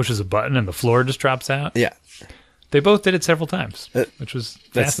the guy pushes a button and the floor just drops out. Yeah. They both did it several times, which was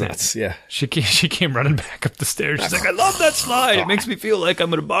that's fascinating. nuts. Yeah. She came running back up the stairs. She's like, I love that slide. It makes me feel like I'm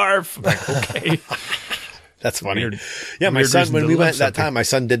going to barf. I'm like, okay. That's funny. My son, when we went that time, my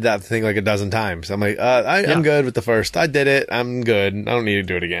son did that thing like a dozen times. I'm like, I'm good with the first. I did it. I'm good. I don't need to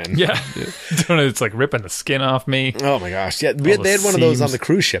do it again. Yeah. It's like ripping the skin off me. Oh my gosh. Yeah. They had one of those on the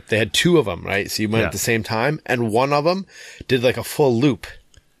cruise ship. They had two of them, right? So you went at the same time and one of them did like a full loop.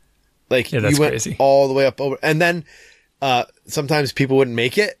 Like you went crazy. All the way up over. And then, sometimes people wouldn't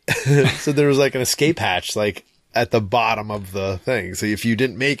make it. So there was like an escape hatch, like, at the bottom of the thing. So if you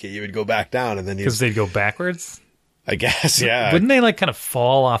didn't make it, you would go back down and then because they'd go backwards? I guess, yeah. Wouldn't they like kind of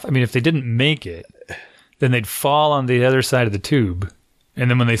fall off? I mean, if they didn't make it, then they'd fall on the other side of the tube. And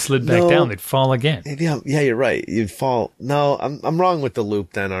then when they slid back down, they'd fall again. Yeah, you're right. You'd fall. No, I'm wrong with the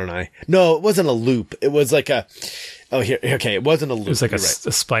loop then, aren't I? No, it wasn't a loop. It was like a... Oh, here. Okay, it wasn't a loop. It was like a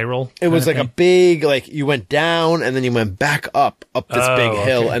spiral. It was like a big, like you went down and then you went back up this big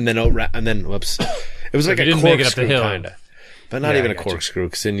hill and then whoops. It was like a corkscrew kind of. but not Yeah, even I a got you. corkscrew,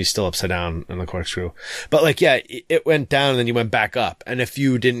 because then you're still upside down on the corkscrew. But like, yeah, it went down and then you went back up. And if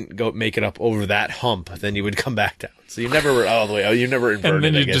you didn't go make it up over that hump, then you would come back down. So you never were all the way out. You never inverted. And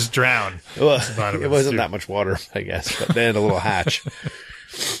then you I guess. just drown. Well, bottom it of the wasn't tube. that much water, I guess, but they had a little hatch,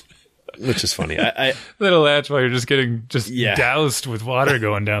 which is funny. I Little latch while you're just getting Yeah. doused with water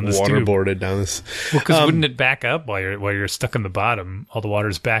going down this tube. waterboarded down this. Well, because wouldn't it back up while you're stuck in the bottom? All the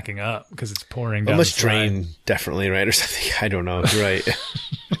water's backing up because it's pouring down. It must the slide. drain differently, right, or something. I don't know. You're right.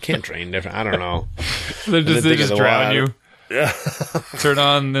 It can't drain different. I don't know. They then just think of the drown water. you. Yeah. Turn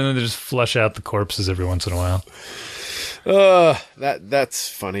on, and then they just flush out the corpses every once in a while. That's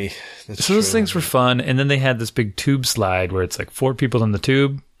funny. That's So those true. things were fun, and then they had this big tube slide where it's like 4 people in the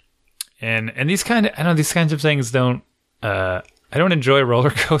tube, and these kinds of things don't. I don't enjoy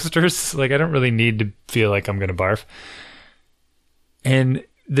roller coasters. Like I don't really need to feel like I'm gonna barf. And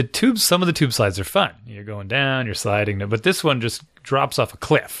some of the tube slides are fun. You're going down, you're sliding, but this one just drops off a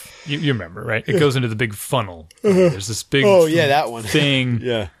cliff. You remember, right? It goes into the big funnel. There's this big that one. thing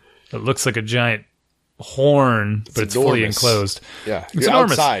Yeah. that looks like a giant horn, but it's fully enormous. enclosed. Yeah. It's You're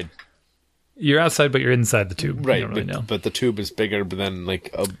enormous. outside. You're outside, but you're inside the tube. Right. You don't really know. But the tube is bigger than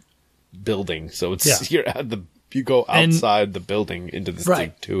like a building. So it's, Yeah. you go And- outside the building into this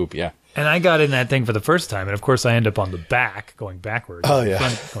Right. big tube. Yeah. And I got in that thing for the first time, and of course I end up on the back, going backwards. Oh, yeah.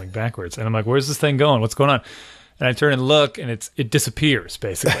 Front, going backwards, and I'm like, "Where's this thing going? What's going on?" And I turn and look, and it disappears.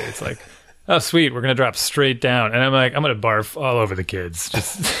 Basically, it's like, "Oh, sweet, we're gonna drop straight down." And I'm like, "I'm gonna barf all over the kids."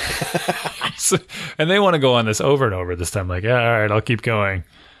 Just, and they want to go on this over and over. This time, like, "Yeah, all right, I'll keep going."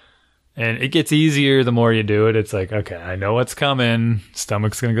 And it gets easier the more you do it. It's like, okay, I know what's coming.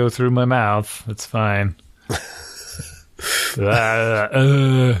 Stomach's gonna go through my mouth. It's fine.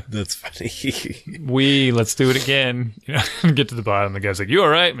 That's funny. Let's do it again. Get to the bottom. The guy's like, "You all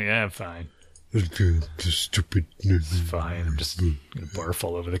right?" Yeah, I'm fine. Stupid. It's fine. I'm just gonna barf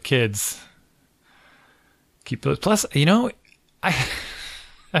all over the kids. Keep those. Plus, I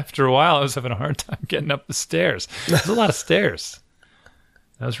after a while I was having a hard time getting up the stairs. There's a lot of stairs.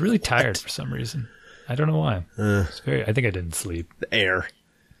 I was really tired for some reason. I don't know why. I think I didn't sleep. The air.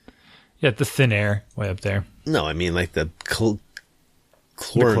 Yeah, the thin air way up there. No, I mean like the chlorine.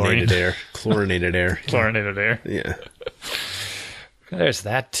 chlorinated air. Chlorinated air. Chlorinated air. Yeah. There's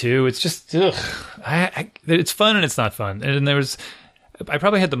that too. It's just, ugh. It's fun and it's not fun. And I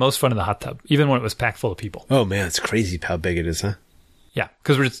probably had the most fun in the hot tub, even when it was packed full of people. Oh man, it's crazy how big it is, huh? Yeah,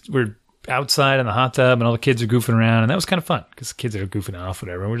 because we're outside in the hot tub and all the kids are goofing around, and that was kind of fun because the kids are goofing off,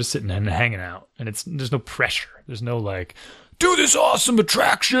 whatever. And we're just sitting and hanging out, and there's no pressure. There's no like, do this awesome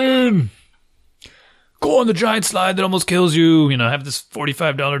attraction, go on the giant slide that almost kills you. Have this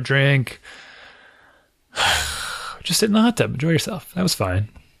 $45 drink. Just sit in the hot tub, enjoy yourself. That was fine.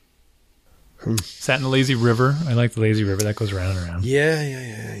 Sat in the lazy river. I like the lazy river that goes around and around.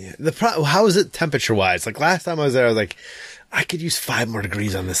 Yeah. How is it temperature wise? Like last time I was there, I was like, I could use 5 more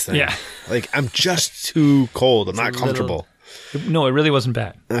degrees on this thing. Yeah. Like I'm just too cold. I'm not comfortable. No, it really wasn't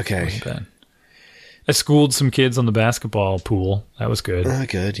bad. Okay. It wasn't bad. I schooled some kids on the basketball pool. That was good.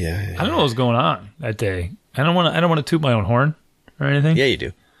 Good. Yeah. I don't know what was going on that day. I don't want to toot my own horn or anything. Yeah, you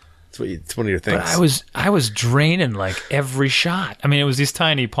do. It's one of your things. But I was draining like every shot. I mean, it was these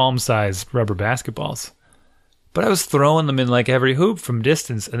tiny palm-sized rubber basketballs, but I was throwing them in like every hoop from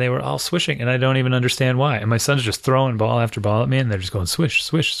distance, and they were all swishing, and I don't even understand why. And my son's just throwing ball after ball at me, and they're just going swish,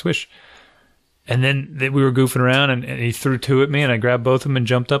 swish, swish. And then we were goofing around, and he threw 2 at me, and I grabbed both of them and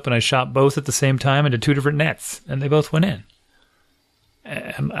jumped up, and I shot both at the same time into 2 different nets, and they both went in.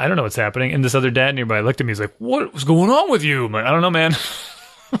 I don't know what's happening. And this other dad nearby looked at me. He's like, "What was going on with you?" I'm like, "I don't know, man."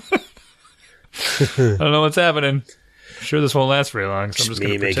 I don't know what's happening. I'm sure this won't last very long, so I'm just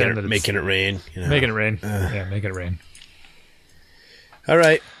going to pretend that it's making it rain. making it rain. Yeah, making it rain. All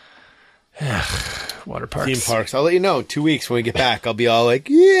right. Water parks. Theme parks. I'll let you know. 2 weeks when we get back. I'll be all like,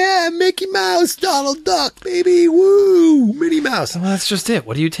 yeah, Mickey Mouse, Donald Duck, baby, woo, Minnie Mouse. Well, that's just it.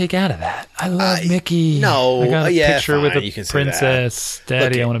 What do you take out of that? I love Mickey. No, I got a yeah, picture with fine, a you can say princess.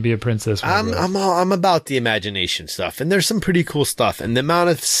 Daddy, Look, I want to be a princess. when I grow up. I'm about the imagination stuff, and there's some pretty cool stuff, and the amount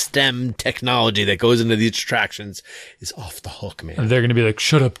of STEM technology that goes into these attractions is off the hook, man. And they're going to be like,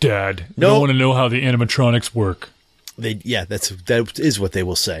 "Shut up, Dad. I Nope. don't want to know how the animatronics work." That is what they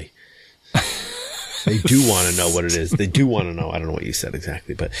will say. They do want to know what it is. They do want to know. I don't know what you said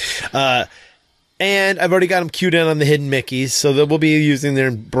exactly, but and I've already got them queued in on the hidden Mickeys, so they will be using their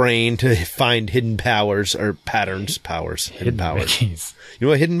brain to find hidden powers or patterns, hidden powers. Mickeys. You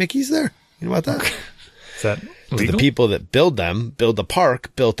know what hidden Mickeys there? You know about that? Is that The legal? people that build the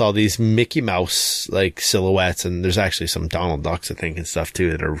park, built all these Mickey Mouse like silhouettes, and there's actually some Donald Ducks, I think, and stuff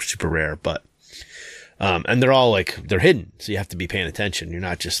too that are super rare. But And they're all like, they're hidden. So you have to be paying attention. You're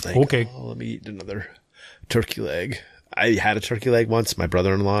not just like, Okay. oh, let me eat another turkey leg. I had a turkey leg once, my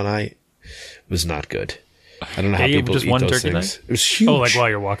brother-in-law and I. It was not good. I don't know how Hey, people just eat one those turkey things. leg? It was huge. Oh, like while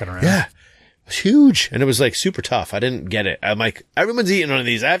you're walking around. Yeah. It was huge. And it was like super tough. I didn't get it. I'm like, everyone's eating one of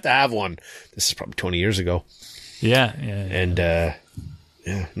these. I have to have one. This is probably 20 years ago. Yeah. And,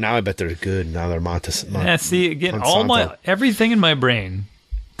 yeah, now I bet they're good. Now they're Yeah, see, again, Monsanto. everything in my brain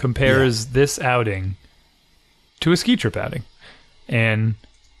compares this outing to a ski trip outing. And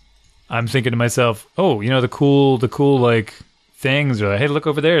I'm thinking to myself, oh, the cool like things are like, hey, look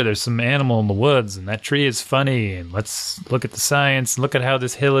over there, there's some animal in the woods and that tree is funny, and let's look at the science and look at how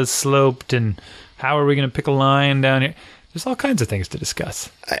this hill is sloped and how are we going to pick a line down here. There's all kinds of things to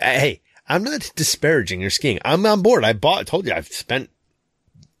discuss. Hey, I'm not disparaging your skiing. I'm on board. I told you I've spent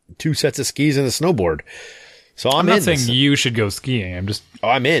 2 sets of skis and a snowboard. So I'm not in saying this. you should go skiing.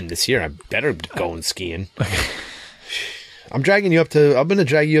 I'm in this year. I better be going skiing. I'm going to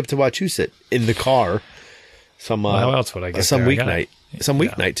drag you up to Wachusett in the car. How else would I get some there? weeknight. Some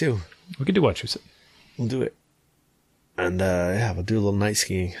weeknight too. We could do Wachusett. We'll do it. And we'll do a little night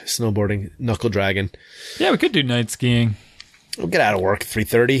skiing, snowboarding, knuckle dragging. Yeah, we could do night skiing. We'll get out of work at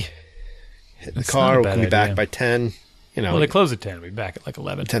 3:30. Hit the car. We'll be back by 10. Well, they close at 10. We'll be back at like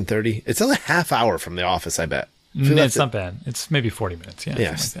 11. 10:30. It's only a half hour from the office, I bet. It's not bad. It's maybe 40 minutes. Yeah.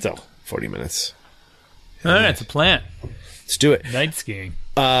 Yeah, still 40 minutes. All right, it's a plan. Let's do it. Night skiing.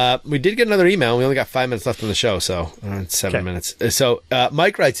 We did get another email. We only got 5 minutes left on the show, so it's 7 minutes. So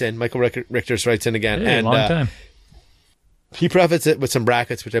Mike writes in. Michael Richters writes in again. Hey, and long time. He prefaced it with some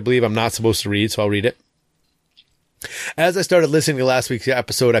brackets, which I believe I'm not supposed to read, so I'll read it. As I started listening to last week's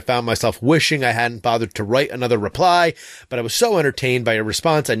episode, I found myself wishing I hadn't bothered to write another reply, but I was so entertained by your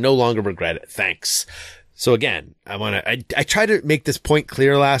response, I no longer regret it. Thanks. So again, I tried to make this point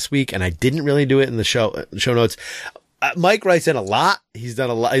clear last week, and I didn't really do it in the show notes. Mike writes in a lot. He's done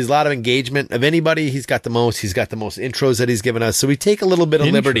a lot. He's a lot of engagement of anybody. He's got the most intros that he's given us. So we take a little bit of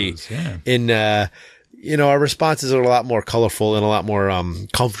liberty in, our responses are a lot more colorful and a lot more,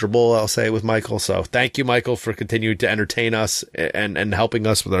 comfortable, I'll say, with Michael. So thank you, Michael, for continuing to entertain us and helping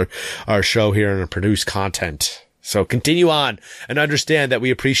us with our show here and produce content. So continue on and understand that we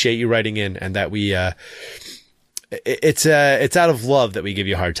appreciate you writing in and that we, it's out of love that we give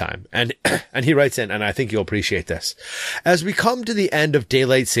you a hard time. And he writes in, and I think you'll appreciate this. As we come to the end of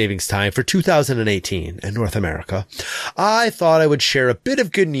daylight savings time for 2018 in North America, I thought I would share a bit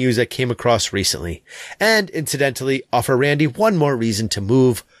of good news I came across recently, and incidentally offer Randy one more reason to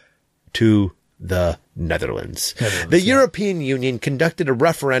move to the Netherlands. The European Union conducted a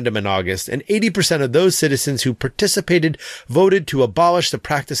referendum in August, and 80% of those citizens who participated voted to abolish the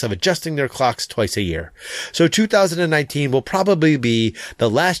practice of adjusting their clocks twice a year. So 2019 will probably be the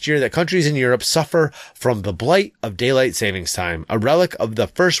last year that countries in Europe suffer from the blight of daylight savings time, a relic of the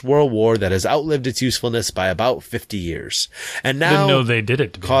First World War that has outlived its usefulness by about 50 years. And now didn't know they did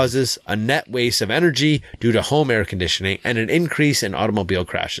it. Causes a net waste of energy due to home air conditioning and an increase in automobile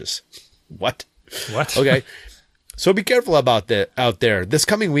crashes. What? Okay. So be careful about that out there. This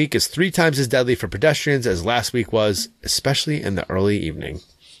coming week is 3 times as deadly for pedestrians as last week was, especially in the early evening.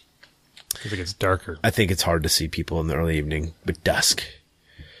 I think it's darker. I think it's hard to see people in the early evening with dusk.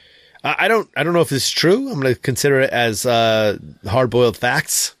 I don't know if this is true. I'm going to consider it as hard-boiled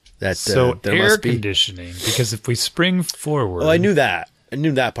facts. That there air must be conditioning, because if we spring forward, I knew that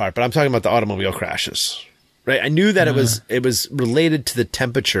part, but I'm talking about the automobile crashes, right? I knew that it was related to the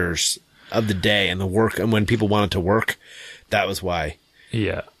temperatures of the day and the work, and when people wanted to work, that was why.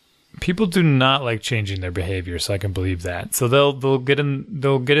 Yeah, people do not like changing their behavior, so I can believe that. So they'll do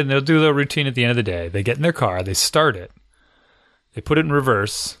their routine at the end of the day. They get in their car, they start it, they put it in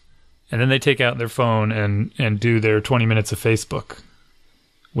reverse, and then they take out their phone and do their 20 minutes of Facebook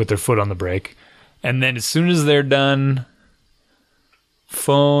with their foot on the brake. And then as soon as they're done,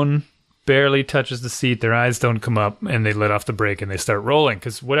 phone barely touches the seat, their eyes don't come up, and they let off the brake and they start rolling,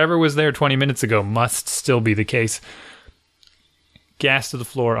 because whatever was there 20 minutes ago must still be the case. Gas to the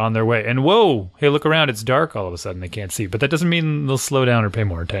floor on their way. And whoa, hey, look around, it's dark all of a sudden, they can't see. But that doesn't mean they'll slow down or pay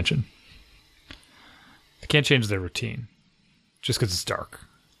more attention. They can't change their routine just because it's dark.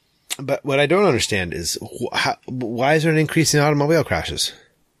 But what I don't understand is why is there an increase in automobile crashes?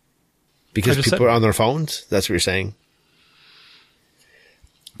 Because people are on their phones? That's what you're saying?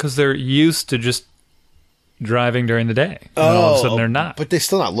 Because they're used to just driving during the day. And all of a sudden they're not. But they're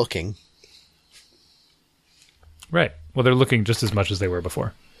still not looking. Right. Well, they're looking just as much as they were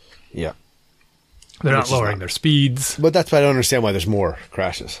before. Yeah. They're not lowering their speeds. But that's why I don't understand why there's more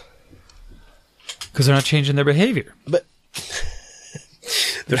crashes. Because they're not changing their behavior. But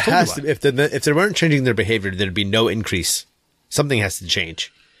There has to, if they weren't changing their behavior, there'd be no increase. Something has to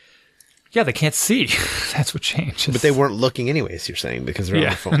change. Yeah, they can't see. That's what changes. But they weren't looking anyways, you're saying, because they're on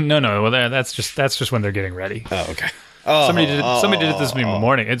their phone. No. Well, that's just when they're getting ready. Oh, okay. Oh, somebody did it this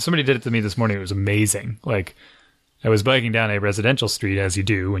morning. And somebody did it to me this morning. It was amazing. Like, I was biking down a residential street, as you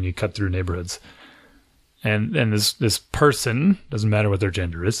do when you cut through neighborhoods. And this person, doesn't matter what their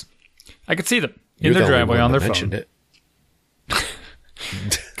gender is, I could see them in their driveway on their phone. It.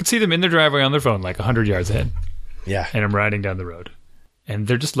 Could see them in their driveway on their phone, like 100 yards ahead. Yeah. And I'm riding down the road. And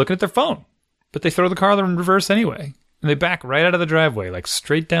they're just looking at their phone. But they throw the car in reverse anyway. And they back right out of the driveway, like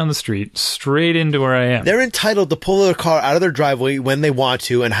straight down the street, straight into where I am. They're entitled to pull their car out of their driveway when they want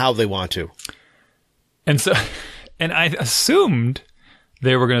to and how they want to. And I assumed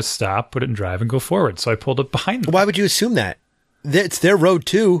they were going to stop, put it in drive, and go forward. So I pulled up behind them. Why would you assume that? It's their road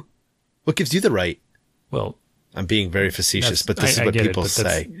too. What gives you the right? Well, I'm being very facetious, but this is what people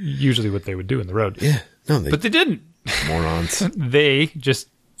say. That's usually what they would do in the road. Yeah. No, but they didn't. Morons. They just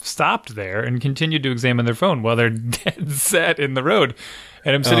stopped there and continued to examine their phone while they're dead set in the road.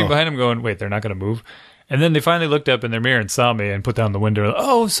 And I'm sitting behind them going, wait, they're not going to move? And then they finally looked up in their mirror and saw me and put down the window.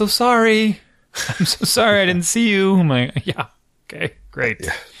 Oh, so sorry. I'm so sorry I didn't see you. I'm like, yeah, okay, great.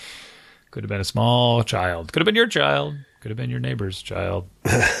 Yeah. Could have been a small child. Could have been your child. Could have been your neighbor's child.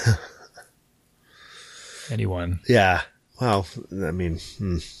 Anyone. Yeah. Well, I mean,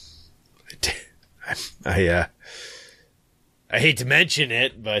 I hate to mention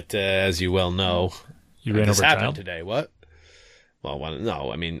it, but as you well know, you ran over a child today. What? Well,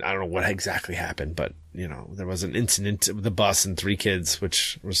 no. I mean, I don't know what exactly happened, but there was an incident with the bus and 3 kids,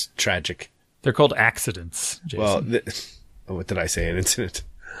 which was tragic. They're called accidents, Jason. Well, what did I say? An incident?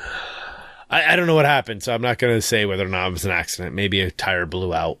 I don't know what happened, so I'm not going to say whether or not it was an accident. Maybe a tire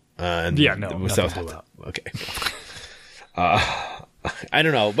blew out. Nothing blew out. Okay. I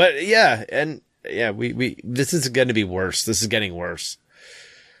don't know, but yeah, and yeah, we this is going to be worse. This is getting worse.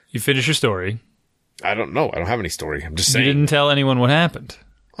 You finish your story. I don't know. I don't have any story. I'm just saying. You didn't tell anyone what happened.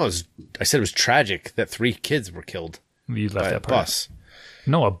 I said it was tragic that 3 kids were killed. You left by that a part. Bus.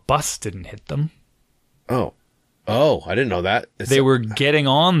 No, a bus didn't hit them. Oh, I didn't know that. They were getting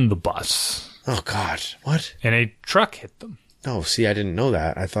on the bus. Oh God, what? And a truck hit them. No, see, I didn't know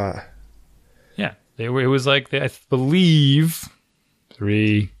that. I thought. Yeah, they were. It was like I believe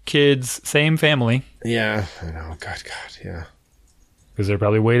 3 kids, same family. Yeah, I know. God, yeah. Because they're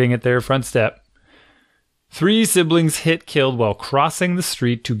probably waiting at their front step. 3 siblings killed while crossing the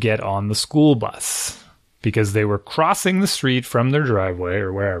street to get on the school bus. Because they were crossing the street from their driveway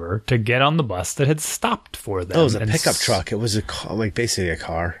or wherever to get on the bus that had stopped for them. Oh, it was a pickup truck. It was basically a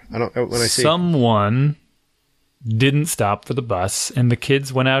car. Someone didn't stop for the bus, and the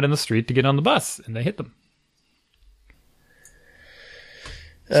kids went out in the street to get on the bus, and they hit them.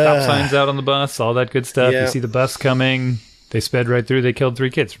 Stop signs out on the bus, all that good stuff. Yeah. You see the bus coming. They sped right through. They killed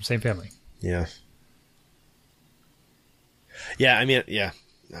 3 kids from the same family. Yeah. Yeah, I mean, yeah.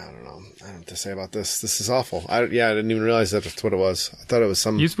 I don't know. I don't know what to say about this. This is awful. I didn't even realize that's what it was. I thought it was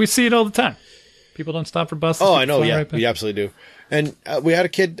some... We see it all the time. People don't stop for buses. Oh, I know, yeah. We absolutely do. And we had a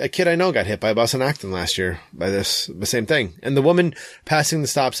kid I know got hit by a bus in Acton last year by the same thing. And the woman passing the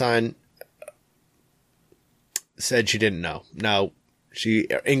stop sign said she didn't know. Now,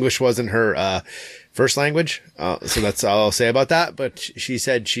 English wasn't her first language, so that's all I'll say about that. But she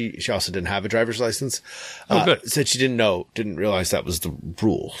said she also didn't have a driver's license. Good. Said she didn't realize that was the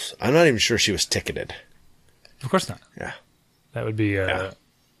rules. I'm not even sure she was ticketed. Of course not. Yeah, that would be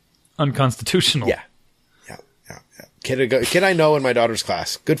unconstitutional. Yeah. Kid I know in my daughter's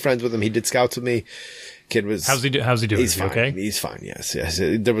class. Good friends with him. He did scouts with me. Kid was. How's he doing? He's fine. Okay. He's fine. Yes.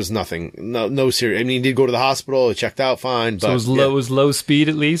 There was nothing. No serious. I mean, he did go to the hospital. He checked out fine. But so it was low speed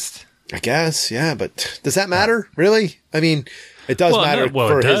at least. I guess. Yeah, but does that matter really? I mean, it does matter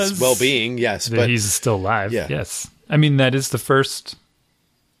for his well-being. Yes, but he's still alive. Yeah. Yes. I mean, that is the first.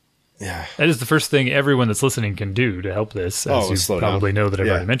 Yeah. That is the first thing everyone that's listening can do to help this, as you probably know that I've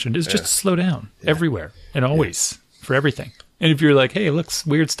already mentioned, is just slow down everywhere and always for everything. And if you're like, hey, look,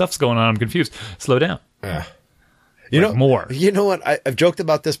 weird stuff's going on, I'm confused, slow down. Yeah. More. You know what? I've joked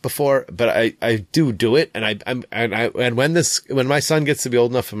about this before, but I do it. And when my son gets to be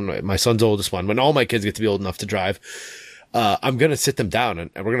old enough, my son's oldest one, when all my kids get to be old enough to drive, I'm going to sit them down and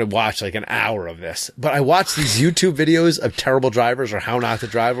we're going to watch like an hour of this. But I watch these YouTube videos of terrible drivers or how not to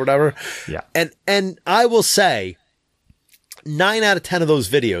drive or whatever. Yeah. And I will say 9 out of 10 of those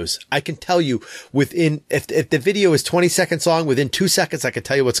videos, I can tell you within, if the video is 20 seconds long, within 2 seconds, I can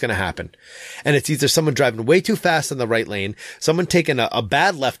tell you what's going to happen. And it's either someone driving way too fast in the right lane, someone taking a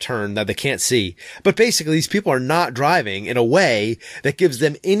bad left turn that they can't see. But basically, these people are not driving in a way that gives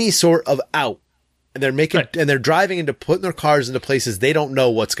them any sort of out. And they're making, and they're driving into putting their cars into places they don't know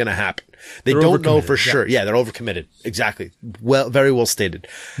what's going to happen. They're don't know for sure. Yeah, they're overcommitted. Exactly. Well, very well stated.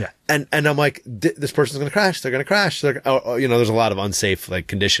 Yeah. And I'm like, this person's going to crash. They're going to crash. There's a lot of unsafe like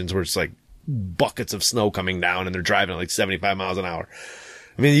conditions where it's like buckets of snow coming down and they're driving at like 75 miles an hour.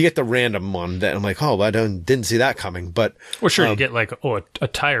 I mean, you get the random one that I'm like, oh, I didn't see that coming. But well, sure, you get like, a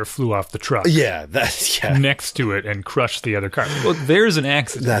tire flew off the truck. Yeah, next to it and crushed the other car. Well, there's an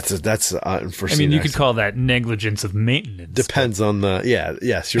accident. That's unforeseen. I mean, you could call that negligence of maintenance. Depends on the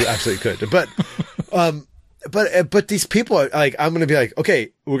yes, you absolutely could. But but these people are like, I'm going to be like,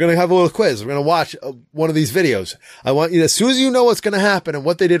 okay, we're going to have a little quiz. We're going to watch one of these videos. I want you, as soon as you know what's going to happen and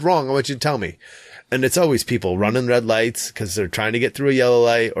what they did wrong, I want you to tell me. And it's always people running red lights because they're trying to get through a yellow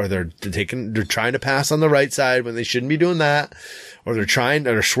light, or they're trying to pass on the right side when they shouldn't be doing that, or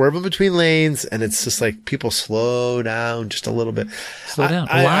they're swerving between lanes. And it's just like, people slow down just a little bit. Slow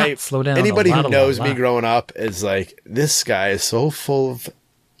down. Slow down. Anybody who knows me growing up is like, this guy is so full of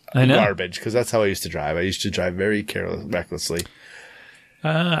garbage, because that's how I used to drive. I used to drive very recklessly.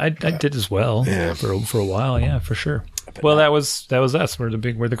 I did as well for a while. Yeah, for sure. But that was us. We're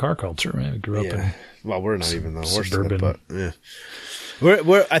the car culture. Right? We grew up in. Well, we're not even the worst suburban. Of it, but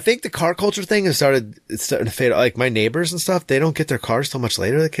yeah. I think the car culture thing it's starting to fade. Like my neighbors and stuff, they don't get their cars till much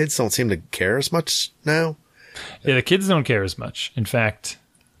later. The kids don't seem to care as much now. Yeah, the kids don't care as much. In fact,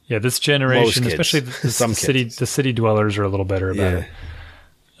 this generation, especially the city dwellers, are a little better about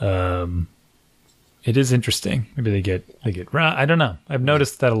it. It is interesting. Maybe they get I don't know. I've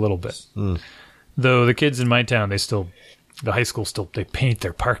noticed that a little bit. Though the kids in my town, the high school they paint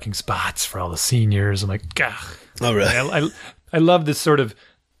their parking spots for all the seniors. I'm like, gah. Oh, really? I love this sort of,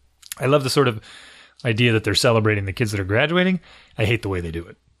 idea that they're celebrating the kids that are graduating. I hate the way they do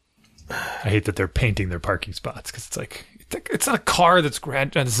it. I hate that they're painting their parking spots, because it's like, it's not a car that's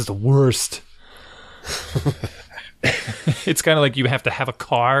this is the worst. It's kind of like you have to have a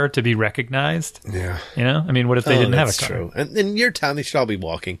car to be recognized. Yeah. You know? I mean, what if they didn't have a car? True. And in your town, they should all be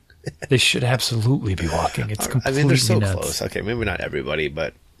walking. They should absolutely be walking. It's completely they're so nuts. Close. Okay, maybe not everybody,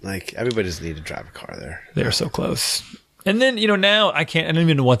 but like everybody doesn't need to drive a car there. They're so close. And then, now I don't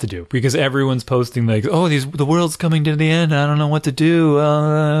even know what to do, because everyone's posting like, oh, the world's coming to the end. I don't know what to do.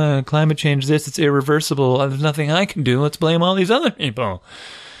 Climate change, it's irreversible. There's nothing I can do. Let's blame all these other people.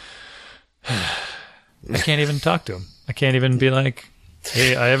 I can't even talk to them. I can't even be like,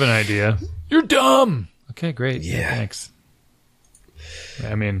 hey, I have an idea. You're dumb. Okay, great. Yeah. Thanks.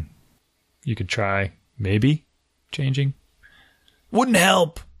 I mean, you could try maybe changing. Wouldn't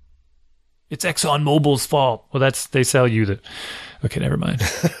help. It's ExxonMobil's fault. Well, they sell you the. Okay, never mind.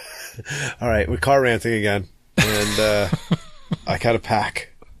 All right, we're car ranting again, and I gotta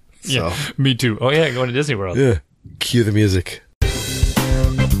pack. So. Yeah, me too. Oh yeah, going to Disney World. Yeah, cue the music.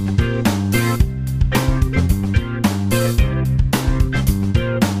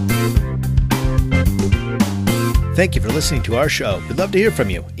 Thank you for listening to our show. We'd love to hear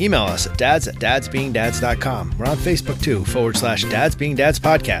from you. Email us at dads@dadsbeingdads.com. We're on Facebook too, /Dads Being Dads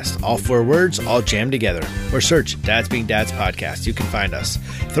Podcast. All 4 words, all jammed together. Or search Dads Being Dads Podcast. You can find us.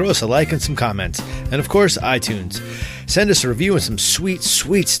 Throw us a like and some comments. And of course, iTunes. Send us a review and some sweet,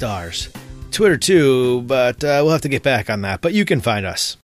 sweet stars. Twitter too, but we'll have to get back on that. But you can find us.